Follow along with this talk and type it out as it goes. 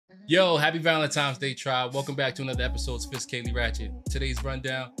Yo, happy Valentine's Day, tribe. Welcome back to another episode of Sophisticated Ratchet. Today's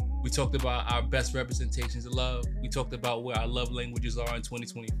rundown, we talked about our best representations of love. We talked about where our love languages are in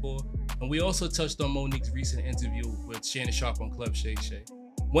 2024. And we also touched on Monique's recent interview with Shannon Sharp on Club Shay Shay.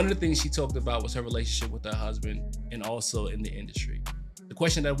 One of the things she talked about was her relationship with her husband and also in the industry. The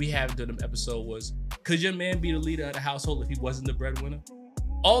question that we had during the episode was, could your man be the leader of the household if he wasn't the breadwinner?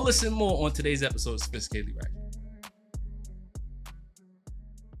 All this and more on today's episode of Sophisticated Ratchet.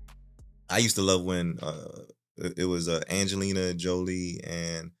 I used to love when it was Angelina Jolie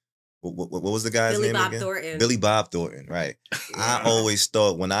and what was the guy's name again? Thornton. Billy Bob Thornton, right. I always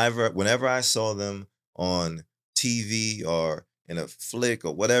thought whenever I saw them on TV or in a flick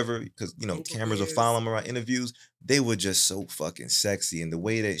or whatever, because, you know, cameras would follow them around interviews, they were just so fucking sexy. And the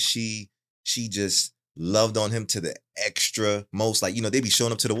way that she just loved on him to the extra most, like, you know, they be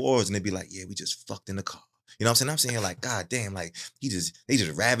showing up to the wars and they'd be like, yeah, we just fucked in the car. You know what I'm saying? I'm saying like, God damn, like they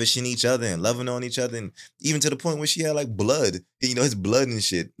just ravishing each other and loving on each other. And even to the point where she had like blood, you know, his blood and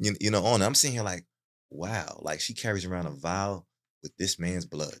shit, you know, on her. I'm sitting here like, wow, like she carries around a vial with this man's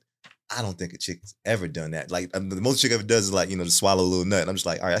blood. I don't think a chick has ever done that. Like the most chick ever does is like, you know, to swallow a little nut. And I'm just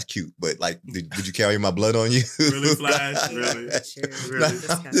like, all right, that's cute. But like, would you carry my blood on you? Really, Flash? Really? Really?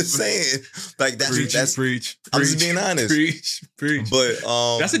 I'm just saying. Like that's preach. I'm just being honest. Preach. But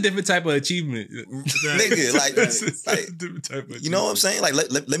that's a different type of achievement. Nigga, like a different type of you know what I'm saying? Like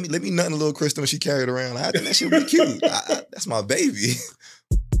let me nut in a little crystal and she carried it around. I think that shit would be cute. That's my baby.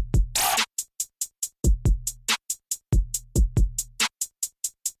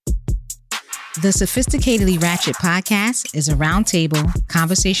 The Sophisticatedly Ratchet podcast is a roundtable,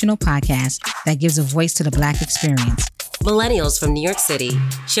 conversational podcast that gives a voice to the Black experience. Millennials from New York City,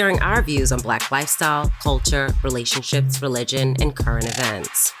 sharing our views on Black lifestyle, culture, relationships, religion, and current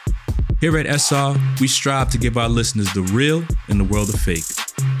events. Here at SR, we strive to give our listeners the real in the world of fake.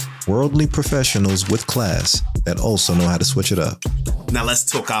 Worldly professionals with class that also know how to switch it up. Now let's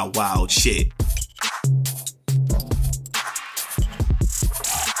talk our wild shit.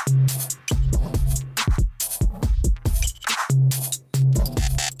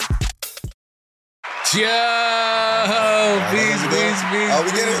 Yo, peace. Oh,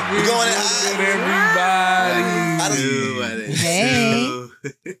 we get it. We going in. Everybody. Hey.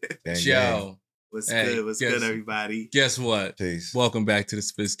 Yo. What's good, everybody? Guess what? Peace. Welcome back to the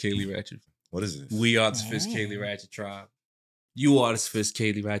Sophisticatedly Ratchet. What is it? We are the Sophisticatedly Ratchet tribe. You are the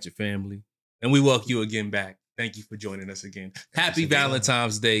Sophisticatedly Ratchet family. And we welcome you again back. Thank you for joining us again. Happy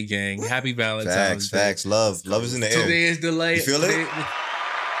Valentine's Day, gang. Happy Valentine's Day. Facts. Love is in the air. Today is the late. You feel it?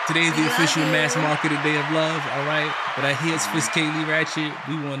 Today is the official mass marketed day of love, all right? But I hear Sophisticatedly Ratchet,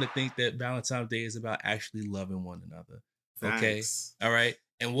 we want to think that Valentine's Day is about actually loving one another, okay? Thanks. All right?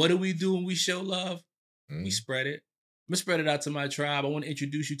 And what do we do when we show love? We spread it. I'm going to spread it out to my tribe. I want to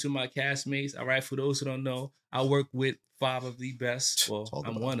introduce you to my castmates, all right? For those who don't know, I work with 5 of the best. Well,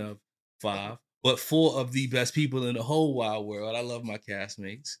 I'm one of 5. But 4 of the best people in the whole wide world. I love my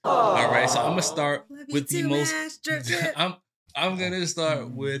castmates. All right? So I'm going to start with the most... I'm going to start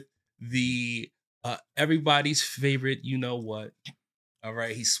with the everybody's favorite, you know what. All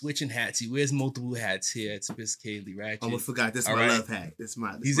right, he's switching hats. He wears multiple hats here at Sophisticatedly Ratchet. I almost forgot. This is my love hat.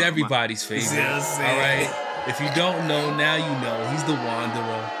 He's everybody's favorite. All right, if you don't know, now you know. He's the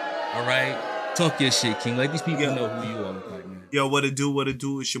Wanderer. All right, talk your shit, King. Let these people know who you are. Like, man. Yo, what it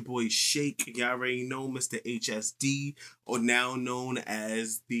do? It's your boy Shake. Y'all already know Mr. HSD, or now known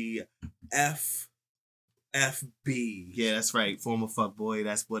as the FB. Yeah, that's right. Former fuckboy.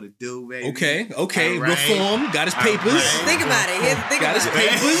 That's what it do, baby. Okay. Right. Reform. Got his papers. Right. Think about it. Got his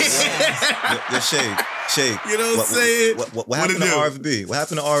papers. Yeah, Shake. You know what I'm saying? What happened to RFB? What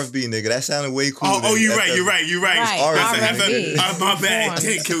happened to RFB, nigga? That sounded way cooler. Oh, you're right. Right. RFB. My bad.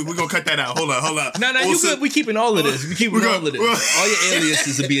 We're going to cut that out. Hold on. No, you good. We keeping all of this. All your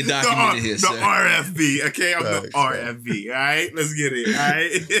aliases are being documented here, sir. The RFB, okay? I'm the RFB, all right? Let's get it, all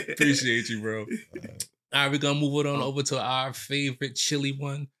right? Appreciate you, bro. All right, we're going to move it on over to our favorite chilly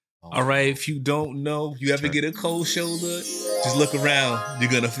one. All right, if you don't know, if you ever get a cold shoulder, just look around. You're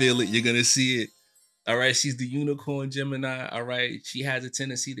going to feel it. You're going to see it. All right, she's the unicorn Gemini. All right, she has a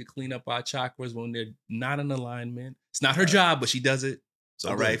tendency to clean up our chakras when they're not in alignment. It's not her job, but she does it.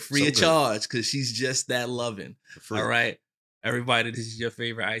 All right, free of charge because she's just that loving. All right, everybody, this is your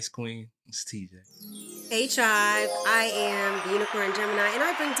favorite ice queen. It's TJ. Hey, tribe. I am the Unicorn Gemini, and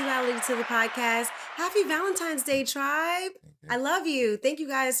I bring duality to the podcast. Happy Valentine's Day, tribe. I love you. Thank you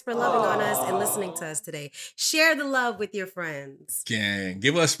guys for loving on us and listening to us today. Share the love with your friends. Gang,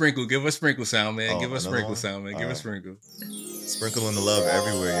 give us sprinkle. Give us sprinkle sound, man. Give us sprinkle sound, man. Give us sprinkle. Sprinkling the love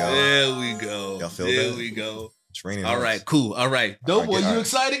everywhere, y'all. There we go. Y'all feel there that? we go. It's raining. All right, cool. All right. Doughboy, you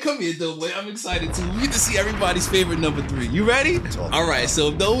excited? Come here, Doughboy. I'm excited too. We get to see everybody's favorite number 3. You ready? All right.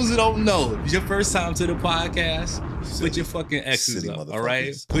 So those who don't know, if it's your first time to the podcast, put your fucking X's up. All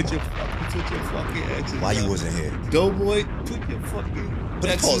right? Put your fucking X's up. Why you wasn't here? Doughboy, put your fucking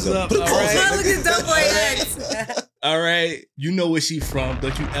X's up. Put a pause up. Look at Doughboy X. All right, you know where she from.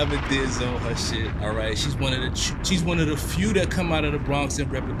 Don't you ever did zone her shit. All right, she's one of the few that come out of the Bronx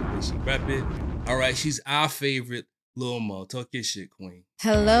and rep it the way she rep it. All right, she's our favorite Lil Mo. Talk your shit, queen.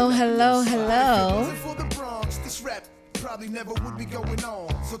 Hello.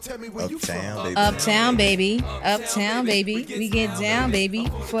 Uptown, baby. Uptown, baby. We get down, baby.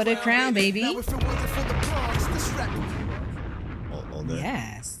 For the crown, baby.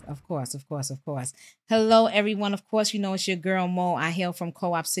 Yes, of course. Hello, everyone. Of course, you know it's your girl Mo. I hail from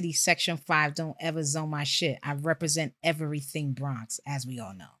Co-op City, Section 5. Don't ever zone my shit. I represent everything Bronx, as we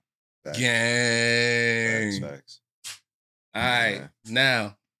all know. Gang. Facts. All right,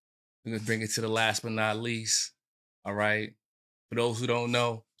 now we're gonna bring it to the last but not least. All right, for those who don't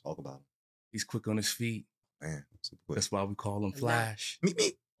know, talk about him. He's quick on his feet. Man, that's why we call him Flash. Me.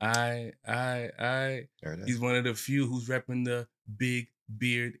 He's one of the few who's repping the big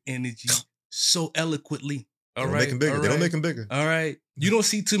beard energy so eloquently. All right, they don't make him bigger. All right, you don't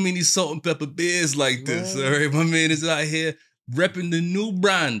see too many salt and pepper beards like this. All right, my man is out here repping the new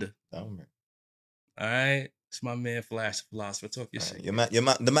brand. All right, it's my man Flash the Philosopher. Talk your shit.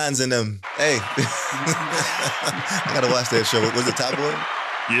 The man's in them. Hey, I gotta watch that show. Was it Top Boy?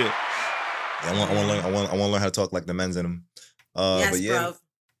 Yeah. I want to learn how to talk like the men's in them. Yes, but yeah. bruv.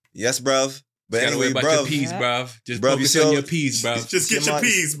 Yes, bruv. But anyway, about your peas, bruv. Just bruv, focus on your peas, bruv. Just get your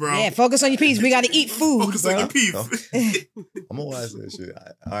peas, bro. Yeah, focus on your peas. We got to eat food, Focus on your peas. I'm gonna watch that shit.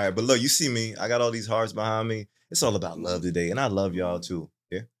 All right, but look, you see me. I got all these hearts behind me. It's all about love today, and I love y'all too.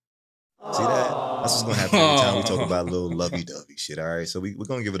 Yeah. See that? That's what's gonna happen every time we talk about a little lovey-dovey shit. All right, so we're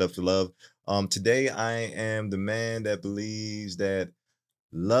gonna give it up for love. Today I am the man that believes that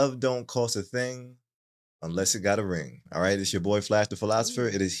love don't cost a thing unless it got a ring. All right, it's your boy Flash the Philosopher.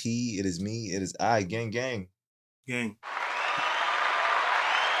 It is he, it is me, it is I. Gang.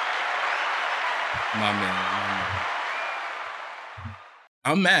 My man.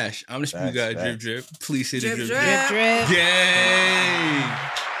 I'm Mash. I'm the spew guy. Drip. Please say the drip. Yay!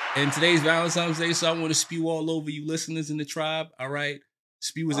 And today's Valentine's Day, so I want to spew all over you listeners in the tribe. All right.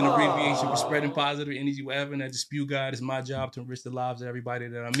 Spew is an abbreviation for spreading positive energy wherever. And as a spew guide, it's my job to enrich the lives of everybody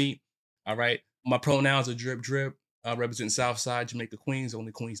that I meet. All right. My pronouns are drip. I represent Southside, Jamaica, Queens.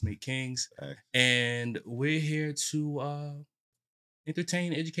 Only Queens make kings. Okay. And we're here to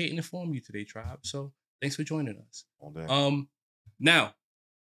entertain, educate, and inform you today, tribe. So thanks for joining us. All day. Now,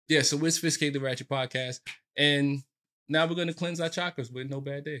 yeah, so we're Sophisticated Ratchet Podcast. And now we're going to cleanse our chakras with No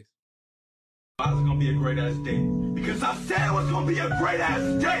Bad Days. It's gonna be a great ass day because I said it was gonna be a great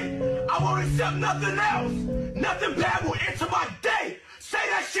ass day. I won't accept nothing else. Nothing bad will enter my day. Say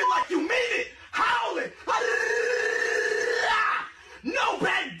that shit like you mean it. Howl it. No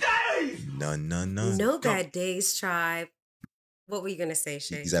bad days. None. No bad days, tribe. What were you gonna say,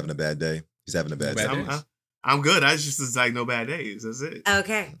 Shay? He's having a bad day. I'm good. I just like no bad days. That's it.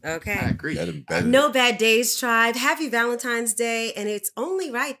 Okay. I agree. No bad days, tribe. Happy Valentine's Day. And it's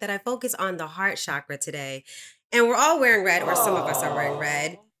only right that I focus on the heart chakra today. And we're all wearing red, or some of us are wearing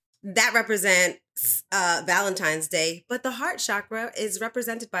red. That represents Valentine's Day. But the heart chakra is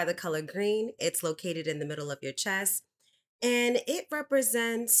represented by the color green. It's located in the middle of your chest. And it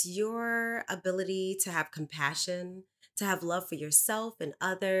represents your ability to have compassion, to have love for yourself and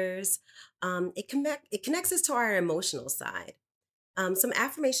others. It connects us to our emotional side. Some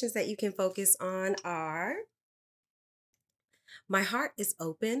affirmations that you can focus on are: my heart is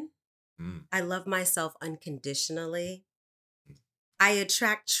open. I love myself unconditionally. I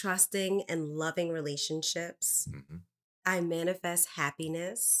attract trusting and loving relationships. I manifest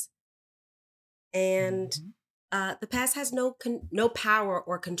happiness. And the past has no power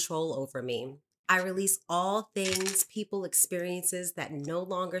or control over me. I release all things, people, experiences that no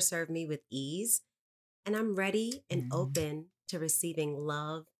longer serve me with ease. And I'm ready and open to receiving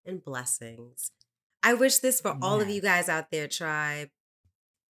love and blessings. I wish this for all of you guys out there, tribe.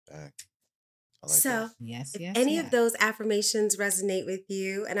 If any of those affirmations resonate with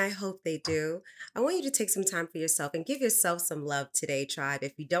you, and I hope they do, I want you to take some time for yourself and give yourself some love today, tribe.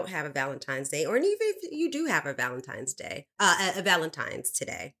 If you don't have a Valentine's Day, or even if you do have a Valentine's Day, a Valentine's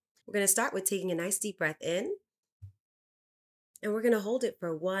today. We're going to start with taking a nice deep breath in. And we're going to hold it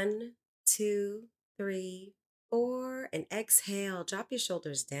for 1, 2, 3, 4. And exhale. Drop your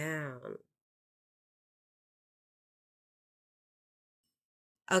shoulders down.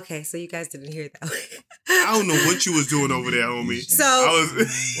 Okay, so you guys didn't hear that. I don't know what you was doing over there, homie. So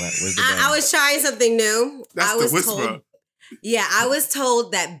I was trying something new. That's I was the whisperer. told, I was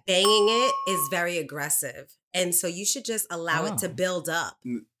told that banging it is very aggressive, and so you should just allow it to build up.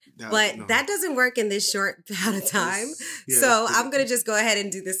 But that doesn't work in this short amount of time. So I'm going to just go ahead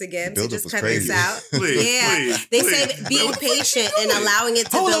and do this again. So just cut this out. Please, they say being patient and allowing it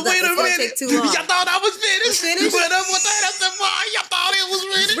to build up. It's going to take too long. Y'all thought I was finished? Finished? But what the y'all thought it was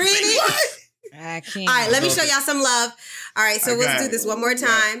finished? Really? I can't. All right, let me show y'all some love. All right, so we'll do this one more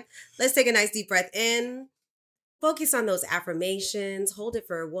time. Let's take a nice deep breath in. Focus on those affirmations. Hold it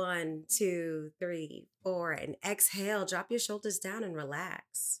for 1, 2, 3, 4, and exhale. Drop your shoulders down and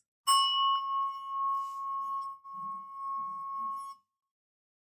relax.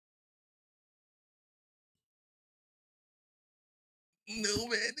 No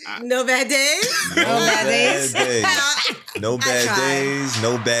bad days. No bad days? No bad days. No bad days,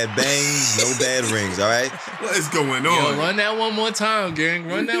 no bad bangs, no bad rings, all right? What is going Yo, on? run that one more time, gang.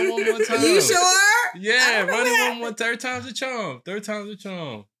 Run that one more time. You sure? Yeah, run it one more. Third time's a charm. Third time's a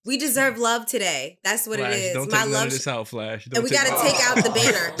charm. We deserve love today. That's what Flash, it is. don't My take none love. of this out, Flash. And we got to take out the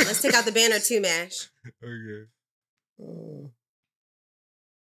banner. Let's take out the banner too, Mash. Okay.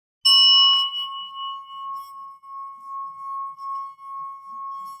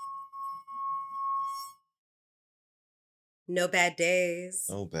 No bad days.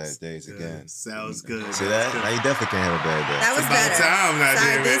 No bad days again. Sounds good. See that? Now you definitely can't have a bad day. That was It's about better. time, Sorry,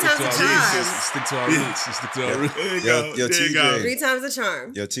 goddamn it. 3 times a charm. Stick to our roots. Stick to our roots. There you Yo, go. yo, There you TJ. go. 3 times a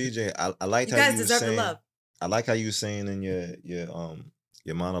charm. Yo, TJ, I liked You how guys you were deserve the saying. love. I like how you were saying in your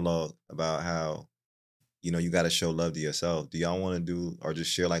monologue about how you got to show love to yourself. Do y'all want to do or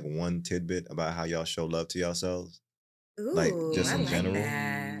just share like one tidbit about how y'all show love to yourselves? Ooh, Like, just I in like general?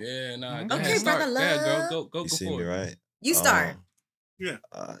 that. Yeah, nah. Okay, go ahead, start. brother Yeah, love. go You see me for it. right? You start.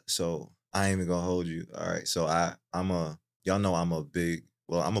 So I ain't even gonna hold you. All right. So y'all know I'm a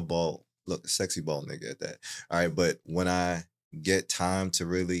bald, look, sexy bald nigga at that. All right. But when I get time to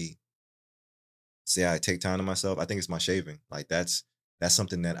really say I take time to myself, I think it's my shaving. Like that's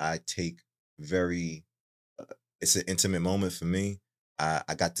something that I take very, it's an intimate moment for me. I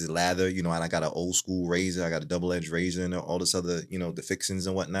got the lather, and I got an old school razor. I got a double-edged razor and all this other, the fixings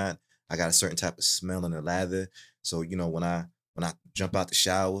and whatnot. I got a certain type of smell in the lather. So, when I jump out the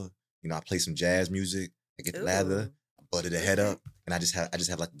shower, I play some jazz music. I get the lather, I butter the head up, and I just have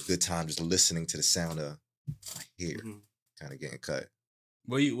like a good time just listening to the sound of my hair kind of getting cut.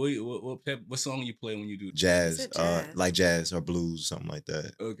 What song you play when you do Jazz, jazz? like jazz or blues, something like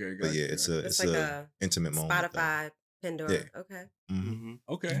that. Okay, But yeah, it's like a intimate moment. Spotify, Pandora. Yeah. Okay. Mm-hmm.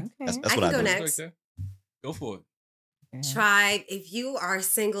 Okay. That's I what can go do. next. Go for it. Tribe, if you are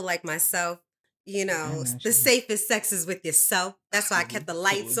single like myself, the safest sex is with yourself. That's why I kept the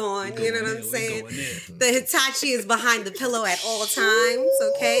lights on. You know what I'm saying? The Hitachi is behind the pillow at all times,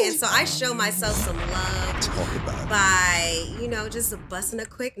 okay? And so I show myself some love Talk about it. by, just busting a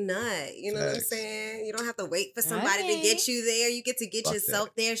quick nut. You know what I'm Facts. saying? You don't have to wait for somebody to get you there. You get to get Fuck yourself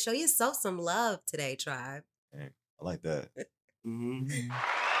there. Show yourself some love today, Tribe. I like that.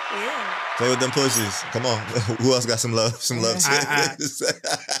 Yeah. Play with them pussies. Come on. Who else got some love? Some love.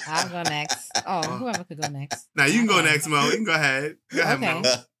 I'll go next. Oh, whoever could go next. Now you can go next, Mo. You can go ahead. Go ahead, Okay.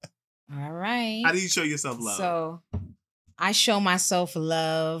 Mo. All right. How do you show yourself love? So I show myself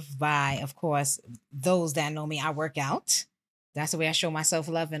love by, of course, those that know me, I work out. That's the way I show myself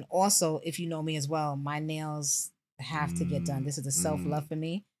love. And also, if you know me as well, my nails have to get done. This is a self-love for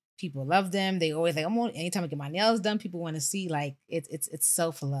me. People love them. They always like, anytime I get my nails done, people want to see like it's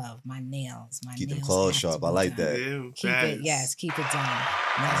self-love. My nails. Keep them nails claws have to sharp. be I like done. that. Keep it done. Nails and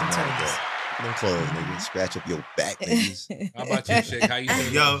I like toes. that. Them claws, nigga. Scratch up your back, niggas. How about you, Shake? How you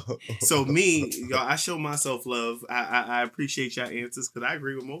doing? Yo, so me, I show myself love. I appreciate y'all answers because I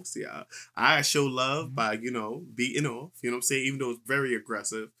agree with most of y'all. I show love by, beating off, you know what I'm saying? Even though it's very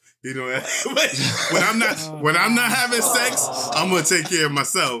aggressive. But when I'm not having sex, I'm gonna take care of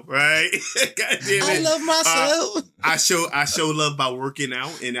myself, right? God damn it. I love myself. I show love by working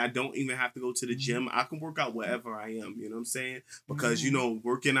out, and I don't even have to go to the gym. I can work out wherever I am, you know what I'm saying? Because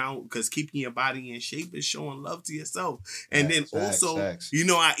working out, because keeping your body in shape is showing love to yourself. And then also, I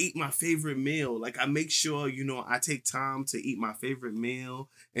eat my favorite meal. Like I make sure, I take time to eat my favorite meal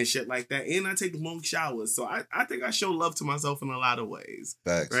and shit like that. And I take long showers. So I think I show love to myself in a lot of ways.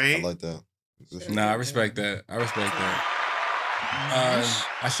 Facts. Right? I like that. Nah, I respect that. I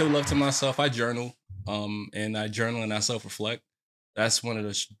show love to myself. I journal. And I journal and I self-reflect. That's one of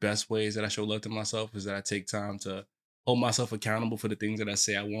the best ways that I show love to myself is that I take time to hold myself accountable for the things that I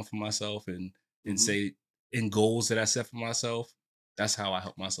say I want for myself and say in goals that I set for myself. That's how I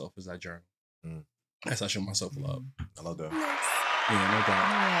help myself as I journal. That's how I show myself love. I love that. Yeah, no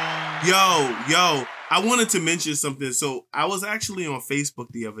doubt. Yo, I wanted to mention something. So I was actually on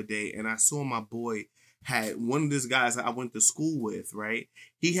Facebook the other day and I saw my boy had one of these guys I went to school with, right?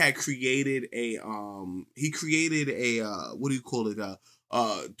 He had created a what do you call it?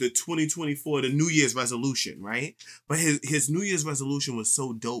 The 2024, the New Year's resolution, right? But his New Year's resolution was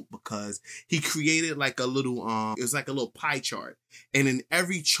so dope because he created like a little it was like a little pie chart. And in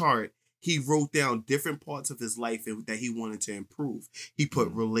every chart, he wrote down different parts of his life that he wanted to improve. He put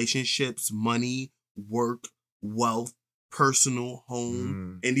relationships, money, work, wealth, personal,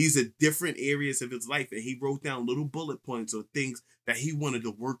 home, and these are different areas of his life. And he wrote down little bullet points or things that he wanted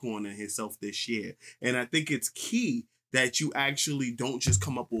to work on in himself this year. And I think it's key that you actually don't just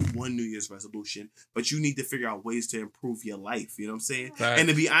come up with one New Year's resolution, but you need to figure out ways to improve your life. You know what I'm saying? Right. And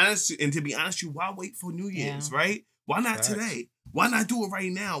to be honest, why wait for New Year's, right? Why not today? Why not do it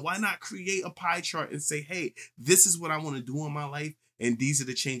right now? Why not create a pie chart and say, hey, this is what I want to do in my life, and these are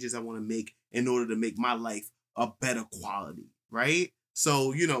the changes I want to make in order to make my life a better quality, right?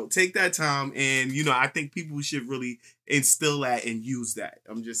 So, take that time, and, I think people should really instill that and use that.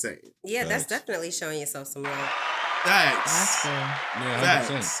 I'm just saying. Yeah, that's definitely showing yourself some love. Thanks. That's good.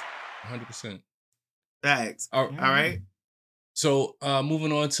 Yeah, 100%. Thanks. All right. So,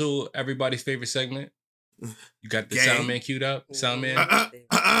 moving on to everybody's favorite segment. You got the sound man queued up? Sound man?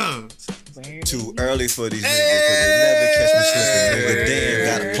 Too early for these niggas because they never catch me slipping. Nigga,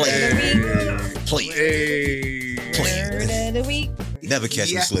 damn, gotta play it. Play it. Never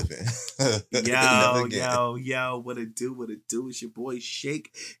catch me slipping. Yo, what it do? It's your boy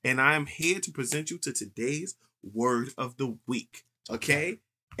Shake, and I'm here to present you to today's word of the week. Okay?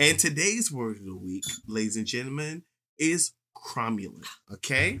 And today's word of the week, ladies and gentlemen, is cromulent.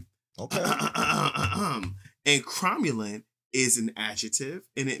 Okay? Okay. And cromulent is an adjective,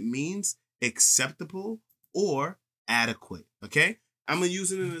 and it means acceptable or adequate. Okay? I'm going to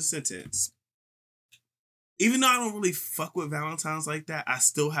use it in a sentence. Even though I don't really fuck with Valentine's like that, I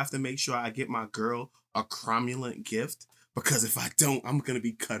still have to make sure I get my girl a cromulent gift. Because if I don't, I'm going to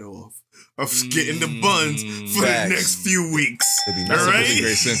be cut off of getting the buns for the next few weeks. That's a really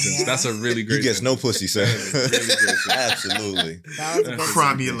great sentence. Yeah. That's a really great sentence. He gets no pussy, sir. Really great Absolutely.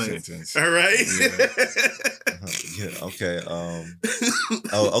 Cromulent. All right? Yeah, okay.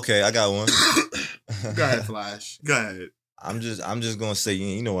 Okay, I got one. Go ahead, Flash. Go ahead. I'm just going to say,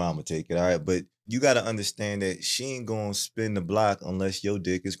 you know where I'm going to take it, all right? But you got to understand that she ain't going to spin the block unless your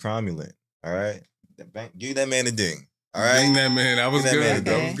dick is cromulent, all right? Give that man a ding. All right, that man. That was good.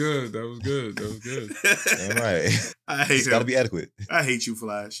 That was good. Damn right. I hate it's got to be adequate. I hate you,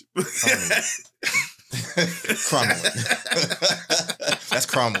 Flash. Cromulent. That's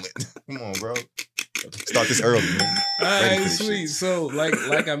cromulent. Come on, bro. Start this early, man. All right, sweet. So,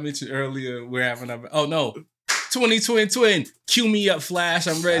 like I mentioned earlier, we're having a 2020 Cue me up, Flash.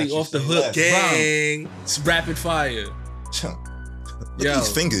 I'm ready. Flash, off the hook. Gang. It's rapid fire. Look at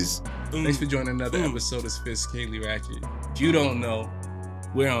these fingers. Thanks for joining another episode of Sophisticatedly Ratchet. If you don't know,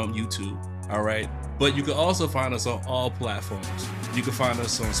 we're on YouTube, all right? But you can also find us on all platforms. You can find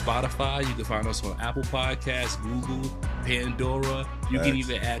us on Spotify. You can find us on Apple Podcasts, Google, Pandora. You can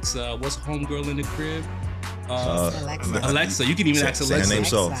even ask, what's homegirl in the crib? Alexa. You can even ask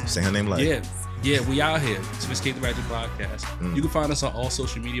Alexa. Say her name live. Yeah, we out here. Sophisticatedly Ratchet Podcast. You can find us on all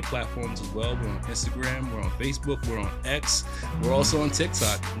social media platforms as well. We're on Instagram. We're on Facebook. We're on X. We're also on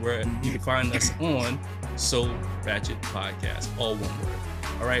TikTok, where you can find us on So Ratchet Podcast. All one word.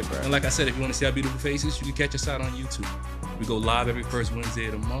 All right. And like I said, if you want to see our beautiful faces, you can catch us out on YouTube. We go live every first Wednesday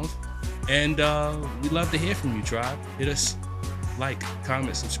of the month. And we'd love to hear from you, tribe. Hit us, like,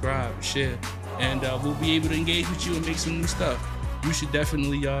 comment, subscribe, share. And we'll be able to engage with you and make some new stuff. You should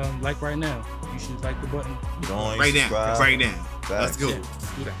definitely like right now. You should like the button. Right now. Let's go. Yeah,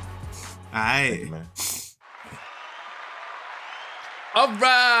 do that. All right. Thank you, man. All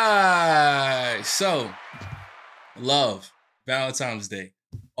right. So, love, Valentine's Day,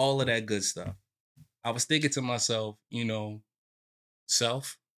 all of that good stuff. I was thinking to myself,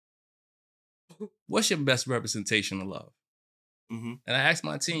 self, what's your best representation of love? Mm-hmm. And I asked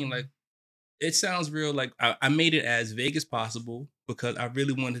my team, it sounds real. I made it as vague as possible because I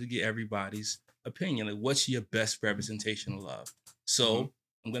really wanted to get everybody's opinion. What's your best representation of love? So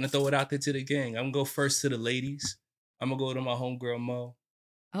I'm going to throw it out there to the gang. I'm going to go first to the ladies. I'm going to go to my homegirl, Mo.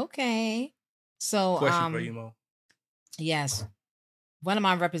 Okay. So, question for you, Mo. Yes. One of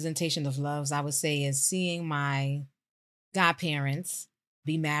my representation of loves, I would say, is seeing my godparents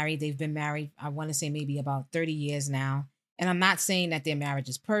be married. They've been married, I want to say maybe about 30 years now. And I'm not saying that their marriage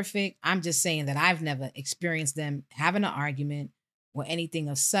is perfect. I'm just saying that I've never experienced them having an argument or anything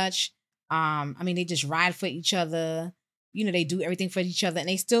of such. I mean, they just ride for each other. You know, they do everything for each other, and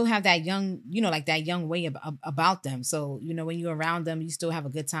they still have that young, you know, like that young way about them. So, you know, when you're around them, you still have a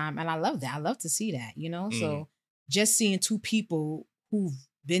good time. And I love that. I love to see that, you know? So just seeing two people who've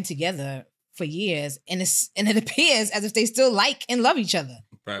been together for years, and it appears as if they still like and love each other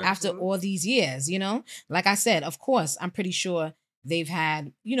after all these years, you know? Like I said, of course, I'm pretty sure they've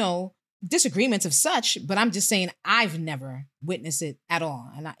had, you know, disagreements of such, but I'm just saying I've never witnessed it at all.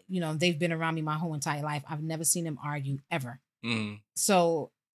 And I, you know, they've been around me my whole entire life. I've never seen them argue ever.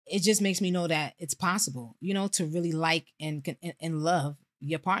 So it just makes me know that it's possible, you know, to really like and love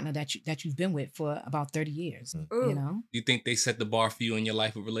your partner that you've been with for about 30 years. You know? You think they set the bar for you in your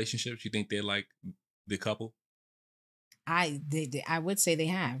life with relationships? You think they're like the couple? I would say they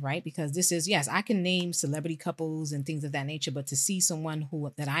have, right? Because this is, yes, I can name celebrity couples and things of that nature, but to see someone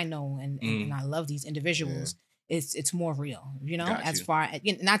that I know and I love these individuals, it's more real, you know, far as,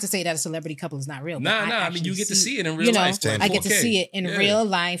 not to say that a celebrity couple is not real. No, I mean, you get to see it in real life. I get to see it in real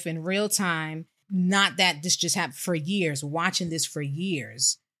life, in real time. Not that this just happened for years. Watching this for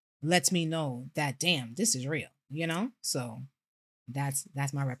years lets me know that, damn, this is real, you know? So that's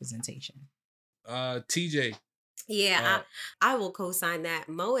my representation. TJ. Yeah, I will co-sign that.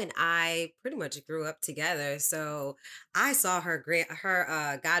 Mo and I pretty much grew up together, so I saw her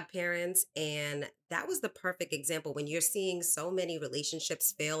godparents, and that was the perfect example when you're seeing so many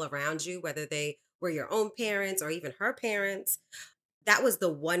relationships fail around you, whether they were your own parents or even her parents. That was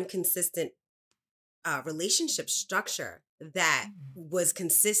the one consistent relationship structure that was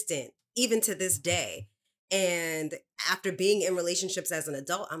consistent even to this day. And after being in relationships as an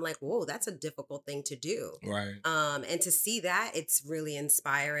adult, I'm like, whoa, that's a difficult thing to do. Right. And to see that, it's really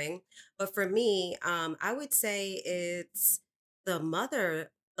inspiring. But for me, I would say it's the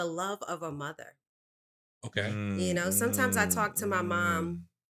love of a mother. Okay. You know, sometimes I talk to my mom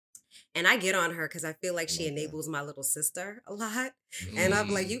and I get on her because I feel like she enables my little sister a lot. And I'm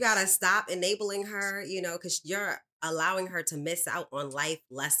like, you got to stop enabling her, you know, because you're allowing her to miss out on life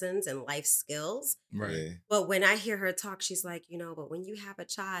lessons and life skills. Right. But when I hear her talk, she's like, you know, but when you have a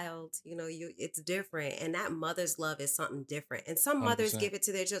child, you know, it's different. And that mother's love is something different. And some mothers 100%. give it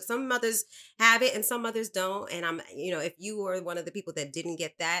to their children. Some mothers have it and some mothers don't. And you know, if you were one of the people that didn't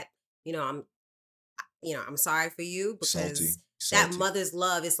get that, you know, I'm sorry for you, because that mother's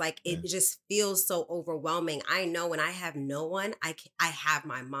love is like, it just feels so overwhelming. I know when I have no one, I have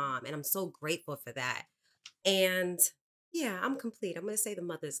my mom, and I'm so grateful for that. And yeah, I'm complete. I'm going to say the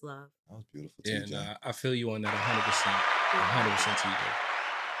mother's love. That was beautiful. Yeah, TJ. no, I feel you on that 100%.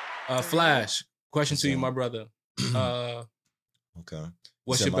 100% TJ. Flash, question to you, my brother. Okay.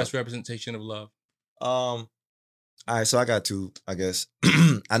 What's your best representation of love? All right, so I got two, I guess.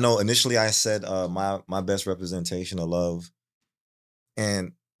 I know initially I said my best representation of love,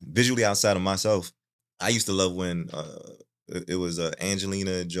 and visually outside of myself, I used to love when it was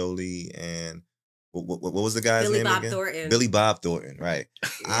Angelina Jolie and what was the guy's name again? Thornton. Billy Bob Thornton, right.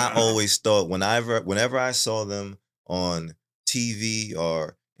 I always thought whenever I saw them on TV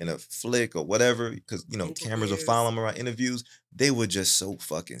or in a flick or whatever, because, you know, cameras are following them around interviews, they were just so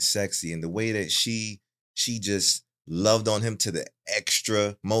fucking sexy. And the way that she just loved on him to the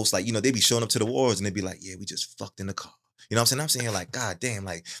extra most, like, you know, they be showing up to the awards and they be like, yeah, we just fucked in the car. You know what I'm saying? I'm saying, like, God damn,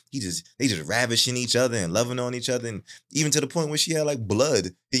 like, they just ravishing each other and loving on each other. And even to the point where she had, like, blood,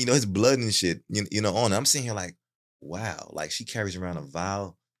 you know, his blood and shit, you know, on her. I'm sitting here like, wow, like, she carries around a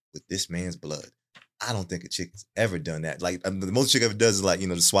vial with this man's blood. I don't think a chick has ever done that. Like, the most chick ever does is, like, you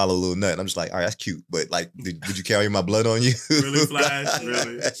know, to swallow a little nut. And I'm just like, all right, that's cute. But, like, would you carry my blood on you? Really, Flash?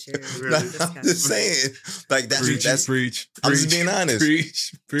 Really? Nah, I'm just saying. Like, that's preach. I'm just being honest.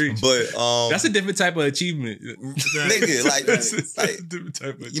 Preach. But that's a different type of achievement. Nigga, like, that's a different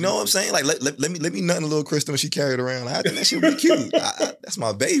type of achievement. You know what I'm saying? Like, let me nut in a little crystal and she carried it around. Like, I think that shit would be cute. That's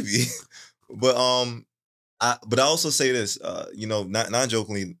my baby. But I also say this, you know,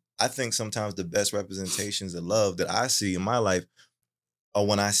 non-jokingly, I think sometimes the best representations of love that I see in my life are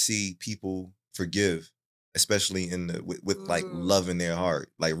when I see people forgive, especially with like love in their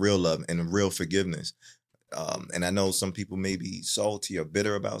heart, like real love and real forgiveness. And I know some people may be salty or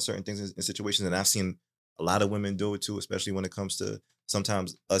bitter about certain things in situations, and I've seen a lot of women do it too, especially when it comes to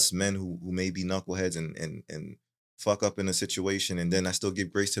sometimes us men who may be knuckleheads and fuck up in a situation. And then I still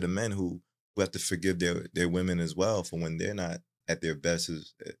give grace to the men who have to forgive their women as well for when they're not at their best,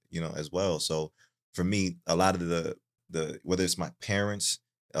 as well. So for me, a lot of the whether it's my parents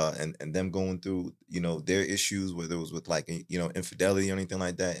and them going through, you know, their issues, whether it was with, like, you know, infidelity or anything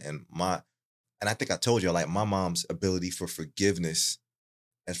like that, and I think I told you, like, my mom's ability for forgiveness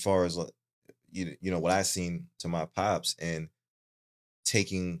as far as, you know, what I seen to my pops, and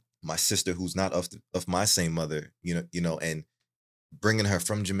taking my sister who's not of my same mother, and bringing her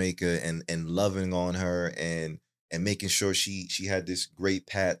from Jamaica and loving on her and making sure she had this great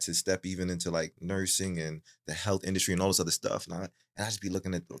path to step even into like nursing and the health industry and all this other stuff. And I just be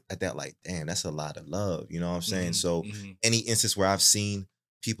looking at that like, damn, that's a lot of love. You know what I'm saying? So any instance where I've seen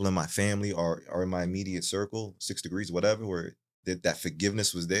people in my family or in my immediate circle, 6 degrees, whatever, where that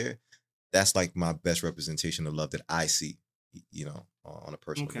forgiveness was there, that's like my best representation of love that I see, on a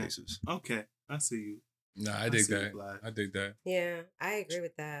personal basis. Okay. I see you. No, I dig that. I dig that. Yeah, I agree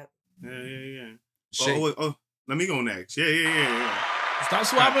with that. Yeah. Oh, let me go next. Yeah. Stop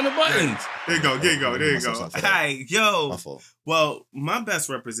swapping the buttons. There you go. All right, yo. My fault. Well, my best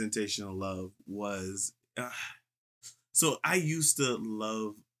representation of love was... so I used to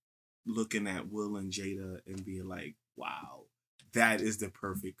love looking at Will and Jada and being like, wow, that is the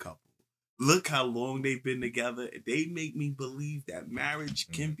perfect couple. Look how long they've been together. They make me believe that marriage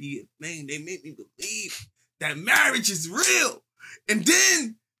can be a thing. They make me believe that marriage is real. And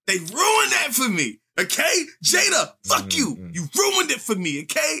then they ruined that for me. Okay? Jada, fuck you. You ruined it for me,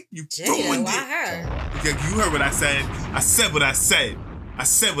 okay? You ruined it. Her? You heard what I said. I said what I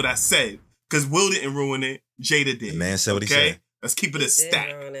said. Because Will didn't ruin it. Jada did. The man said what he said. Let's keep it a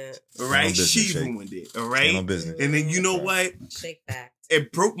stack. All right? She ruined it. All right? No business. And then you know what? Shake back.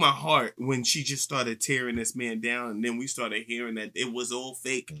 It broke my heart when she just started tearing this man down, and then we started hearing that it was all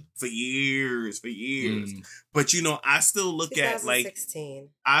fake for years. But I still look at like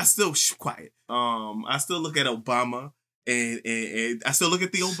I still quiet. I still look at Obama, and I still look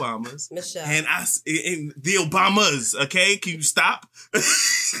at the Obamas, Michelle, and the Obamas. Okay, can you stop?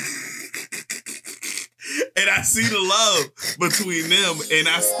 And I see the love between them, and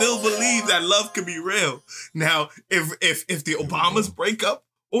I still believe that love can be real. Now, if the Obamas break up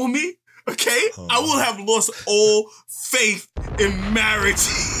on me, okay, I will have lost all faith in marriage.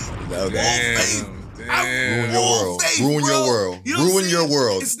 Ruin your world. Ruin your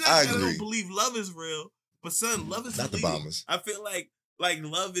world. It's not I that agree. I don't believe love is real, but son, love is not fleeting. the Bombers. I feel like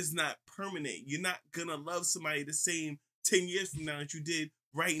love is not permanent. You're not gonna love somebody the same 10 years from now that you did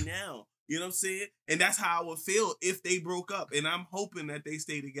right now. You know what I'm saying? And that's how I would feel if they broke up. And I'm hoping that they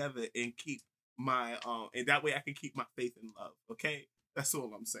stay together and keep my and that way I can keep my faith in love. Okay? That's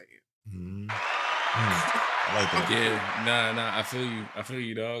all I'm saying. I like that. Yeah, nah. I feel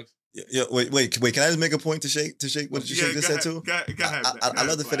you, dogs. Yeah. Wait. Can I just make a point to shake what Shake just said too? Go ahead. I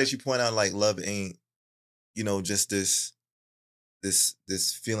love the fact that you point out like love ain't, just this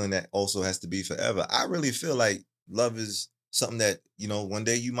feeling that also has to be forever. I really feel like love is something that, one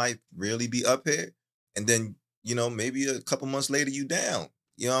day you might really be up here, and then, maybe a couple months later you down.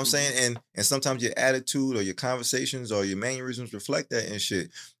 You know what I'm saying? And sometimes your attitude or your conversations or your mannerisms reflect that and shit.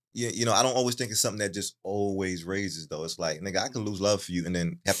 I don't always think it's something that just always raises though. It's like, nigga, I could lose love for you and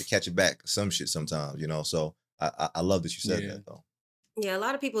then have to catch it back. Some shit sometimes, So I love that you said that though. Yeah, a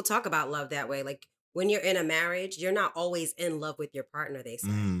lot of people talk about love that way. Like when you're in a marriage, you're not always in love with your partner, they say.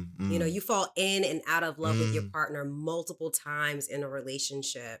 You fall in and out of love with your partner multiple times in a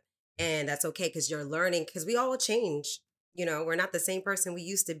relationship. And that's okay because you're learning, because we all change. We're not the same person we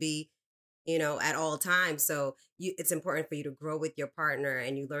used to be, at all times. So it's important for you to grow with your partner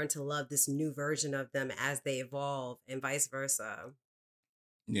and you learn to love this new version of them as they evolve and vice versa.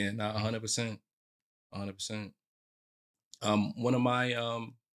 Yeah, 100%. 100%. One of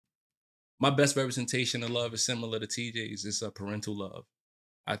my best representation of love is similar to TJ's. It's a parental love.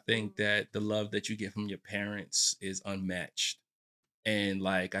 I think that the love that you get from your parents is unmatched. And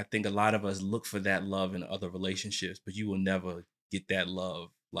I think a lot of us look for that love in other relationships, but you will never get that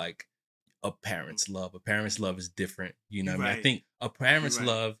love like a parent's love. A parent's love is different. You know what I mean? I think a parent's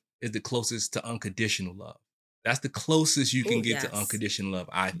love is the closest to unconditional love. That's the closest you can get to unconditional love,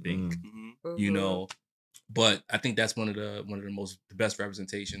 I think. But I think that's one of the best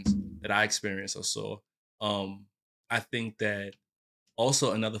representations that I experienced or saw. I think that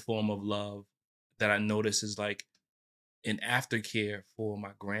also another form of love that I notice is like an aftercare for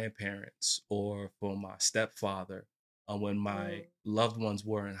my grandparents or for my stepfather when my loved ones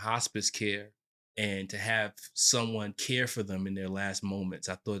were in hospice care, and to have someone care for them in their last moments.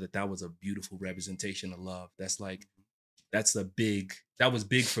 I thought that was a beautiful representation of love. That was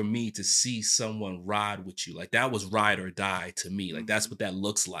big for me to see someone ride with you. Like that was ride or die to me. Like that's what that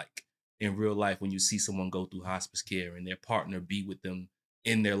looks like in real life when you see someone go through hospice care and their partner be with them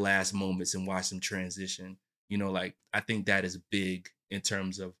in their last moments and watch them transition. I think that is big in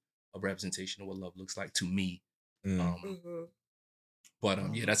terms of a representation of what love looks like to me. But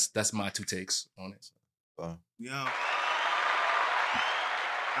yeah, that's my two takes on it. Yeah.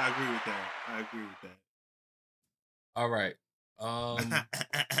 I agree with that. All right.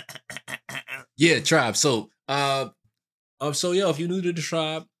 Yeah, tribe. So, if you're new to the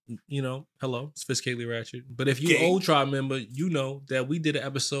tribe, hello, sophisticatedly ratchet. But if you're an old tribe member, you know that we did an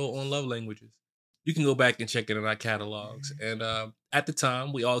episode on love languages. You can go back and check it in our catalogs. And at the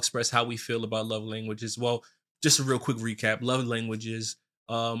time, we all expressed how we feel about love languages. Well, just a real quick recap: love languages.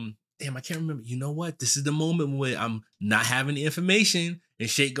 Damn, I can't remember. You know what? This is the moment where I'm not having the information, and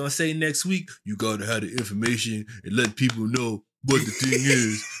Shake gonna say next week, "You gotta have the information and let people know what the thing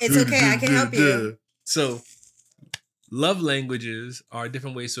is." It's okay. I can help you. So, love languages are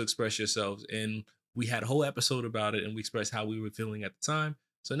different ways to express yourselves. And we had a whole episode about it and we expressed how we were feeling at the time.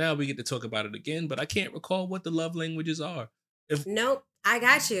 So now we get to talk about it again, but I can't recall what the love languages are. Nope. I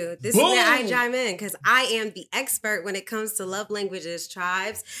got you. This is where I chime in because I am the expert when it comes to love languages,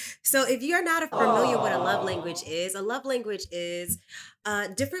 tribes. So if you're not familiar what a love language is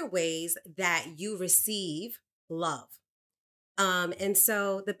different ways that you receive love. And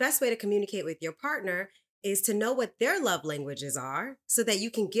so the best way to communicate with your partner is to know what their love languages are so that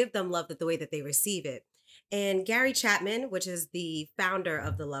you can give them love the way that they receive it. And Gary Chapman, which is the founder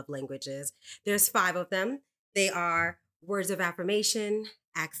of the love languages, there's 5 of them. They are words of affirmation,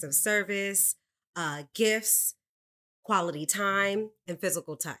 acts of service, gifts, quality time, and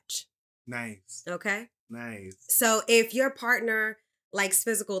physical touch. Nice. Okay? Nice. So if your partner likes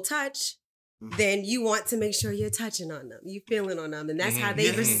physical touch, then you want to make sure you're touching on them. You feeling on them. And that's how they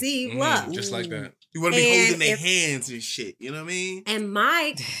receive love. Just like that. You want to be holding their hands and shit. You know what I mean? And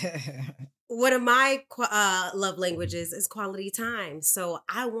one of my love languages is quality time. So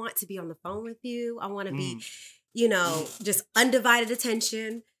I want to be on the phone with you. I want to be, just undivided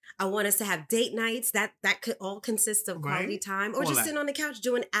attention. I want us to have date nights. That could all consist of quality time, or just sitting on the couch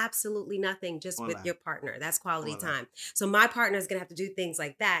doing absolutely nothing just with your partner. That's quality time. So my partner is going to have to do things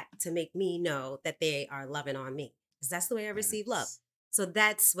like that to make me know that they are loving on me, because that's the way I receive love. So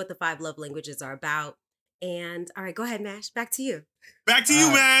that's what the 5 love languages are about. And all right, go ahead, Mash. Back to you. Back to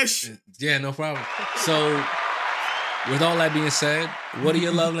you, Mash. Yeah, no problem. So with all that being said, what are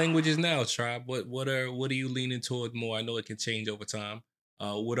your love languages now, tribe? What are you leaning toward more? I know it can change over time.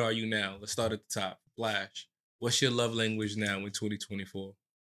 What are you now? Let's start at the top. Flash. What's your love language now in 2024?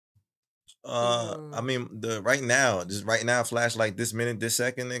 I mean, right now, Flash, like this minute, this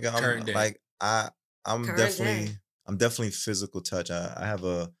second, nigga. I'm definitely physical touch. I have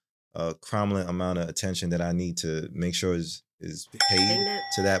a cromulent amount of attention that I need to make sure is paid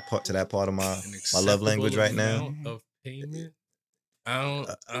to that part of my love language right now. Of payment. I'm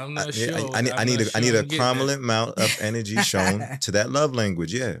not sure. I need a cromulent amount of energy shown to that love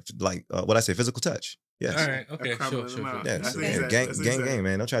language. Yeah, like what I say, physical touch. Yes. All right. Okay. Sure. Yeah. Gang,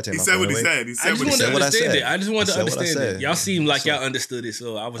 man. Don't try to take he my said phone what he away. said. He said what I said. I just wanted to understand it. Y'all seem like y'all So, understood it,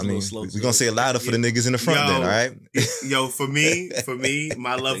 so I was a little slow. We're gonna say it louder for the niggas in the front, then. All right. Yo, for me,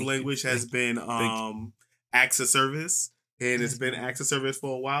 my love language has been acts of service. And it's been acts of service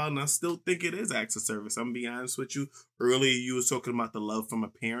for a while, and I still think it is acts of service. I'm gonna be honest with you. Earlier, you was talking about the love from a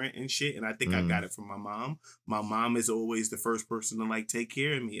parent and shit, and I think I got it from my mom. My mom is always the first person to take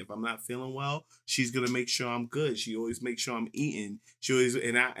care of me. If I'm not feeling well, she's gonna make sure I'm good. She always makes sure I'm eating. She always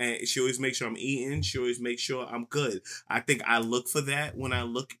makes sure I'm eating. She always makes sure I'm good. I think I look for that when I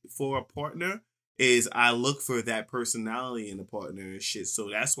look for a partner. Is I look for that personality in the partner and shit. So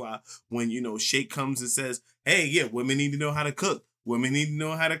that's why when, Shake comes and says, hey, yeah, women need to know how to cook. Women need to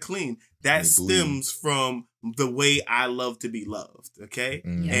know how to clean. That stems from the way I love to be loved. Okay.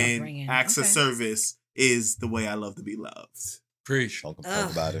 And acts of service is the way I love to be loved. Preach. Talk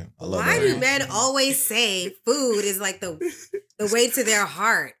about it. I love Why that. do men always say food is like the way to their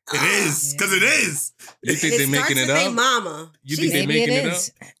heart? It is, because it is. You think they're making it up? Their mama. You think they're making it up?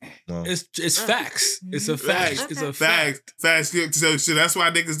 Well, It's facts. It's a fact. Okay. It's a fact. Facts. So that's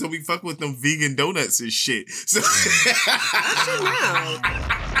why niggas don't be fucking with them vegan donuts and shit. So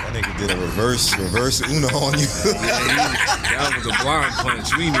that nigga did a reverse Uno on you. That was a blind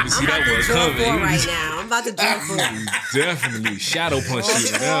punch. We didn't even see that one coming. Right now, I'm about to jump for. Definitely shadow punch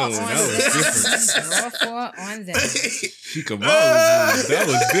you. That was different. Draw 4 on that. That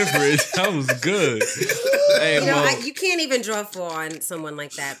was different. That was good. Hey, you can't even draw 4 on someone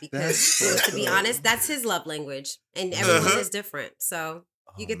like that because, to be honest, that's his love language, and everyone is different. So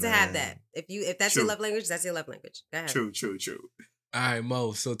you get to have that. If that's your love language, that's your love language. Go ahead. True. All right,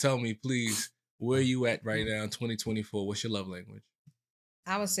 Mo. So tell me, please, where you at right now in 2024? What's your love language?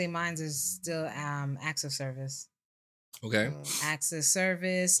 I would say mine is still acts of service. Okay. Acts of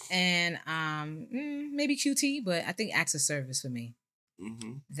service and maybe QT, but I think acts of service for me.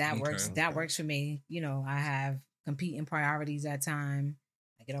 Mm-hmm. That works. That works for me. I have competing priorities at time.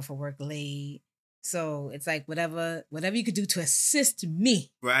 I get off of work late. So it's like whatever you could do to assist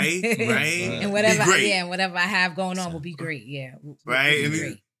me. Right. And whatever whatever I have going on will be great. Yeah. Right. Will be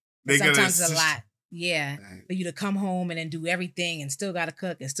great. But sometimes it's a lot. Yeah. Right. For you to come home and then do everything and still gotta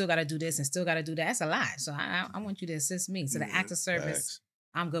cook and still gotta do this and still gotta do that. That's a lot. So I want you to assist me. So the act of service,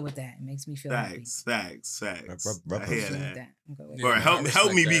 I'm good with that. It makes me feel happy. Facts. I hear that. I'm good with that.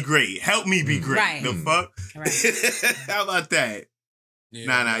 Help me be great. Help me be great. Right. The fuck? Right. How about that?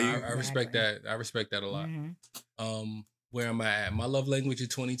 Yeah, I respect that. I respect that a lot. Mm-hmm. Where am I at? My love language in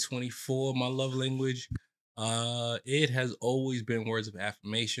 2024. My love language, it has always been words of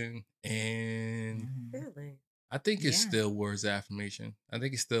affirmation, and really, I think it's still words of affirmation. I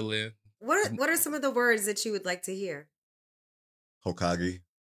think it's still in. What are some of the words that you would like to hear? Hokage.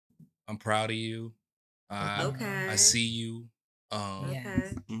 I'm proud of you. I see you.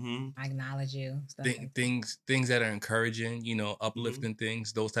 I acknowledge you. Things that are encouraging, uplifting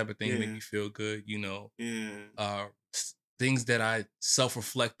things, those type of things make me feel good, things that I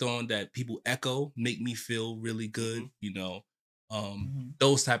self-reflect on that people echo make me feel really good,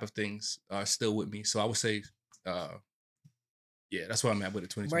 those type of things are still with me. So I would say, that's where I'm at with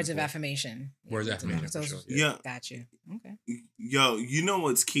it. Words of affirmation. Words of affirmation. For sure. Yeah. Got you. Okay. Yo, you know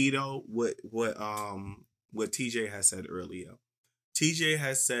what's key though? What TJ has said earlier. TJ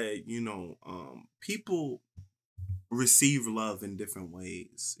has said, people receive love in different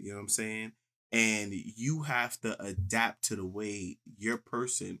ways. You know what I'm saying? And you have to adapt to the way your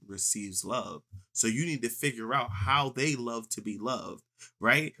person receives love. So you need to figure out how they love to be loved,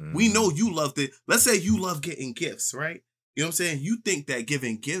 right? Mm-hmm. We know you love it. Let's say you love getting gifts, right? You know what I'm saying? You think that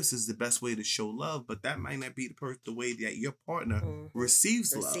giving gifts is the best way to show love, but that might not be the way that your partner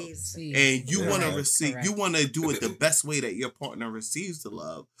receives love. And you want to receive, you want to do it the best way that your partner receives the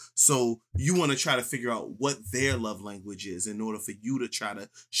love. So you want to try to figure out what their love language is in order for you to try to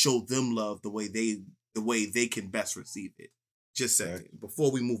show them love the way they can best receive it. Just saying,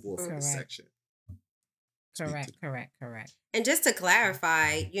 before we move on from this section. Correct. And just to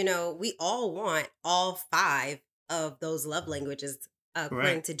clarify, we all want all 5 of those love languages,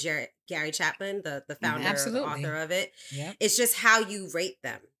 according to Gary Chapman, the founder, the author of it. Yep. It's just how you rate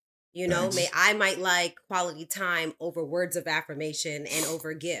them. I might like quality time over words of affirmation and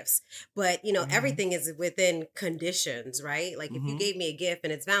over gifts. But, everything is within conditions, right? Like if you gave me a gift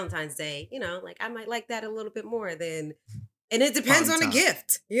and it's Valentine's Day, I might like that a little bit more than... And it depends on the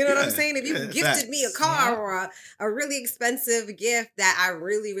gift. You know what I'm saying? If you gifted me a car or a really expensive gift that I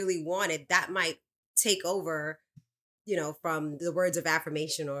really, really wanted, that might take over... from the words of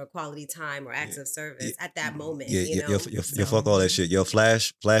affirmation or quality time or acts of service at that moment. Yeah, fuck all that shit. Yo,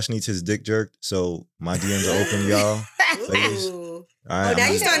 Flash needs his dick jerked, so my DMs are open, y'all. Ladies. All right, now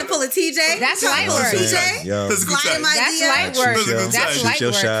you're starting to pull a TJ? That's light work. TJ? That's light work. That's light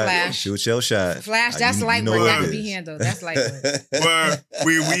work, Flash. Shoot your shot. Flash, that's light work. That can be handled. That's light work.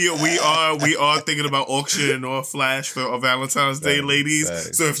 We are thinking about auctioning off Flash for Valentine's Day, ladies.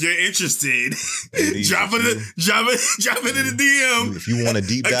 Right. So if you're interested, ladies, drop it in the DM. If you want a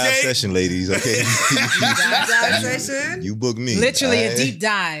deep dive session, ladies, okay? Deep dive session? You book me. Literally a deep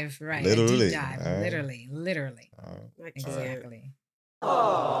dive, right? Literally. A deep dive. Right. Literally. Exactly.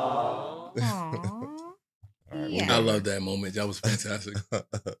 Aww. I love that moment. That was fantastic.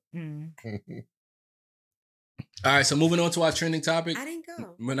 All right, so moving on to our trending topic. I didn't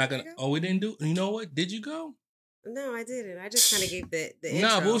go. We're not gonna. Oh, we didn't do. You know what? Did you go? No, I didn't. I just kind of gave the intro.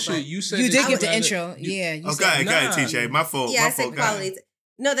 Nah, bullshit. You said you did give the intro. Yeah. You said, go ahead, TJ. My fault. Yeah, my I said fault, quality.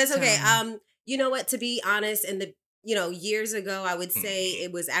 No, that's okay. You know what? To be honest, in the years ago, I would say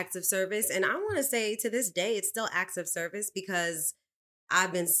it was acts of service, and I want to say to this day, it's still acts of service because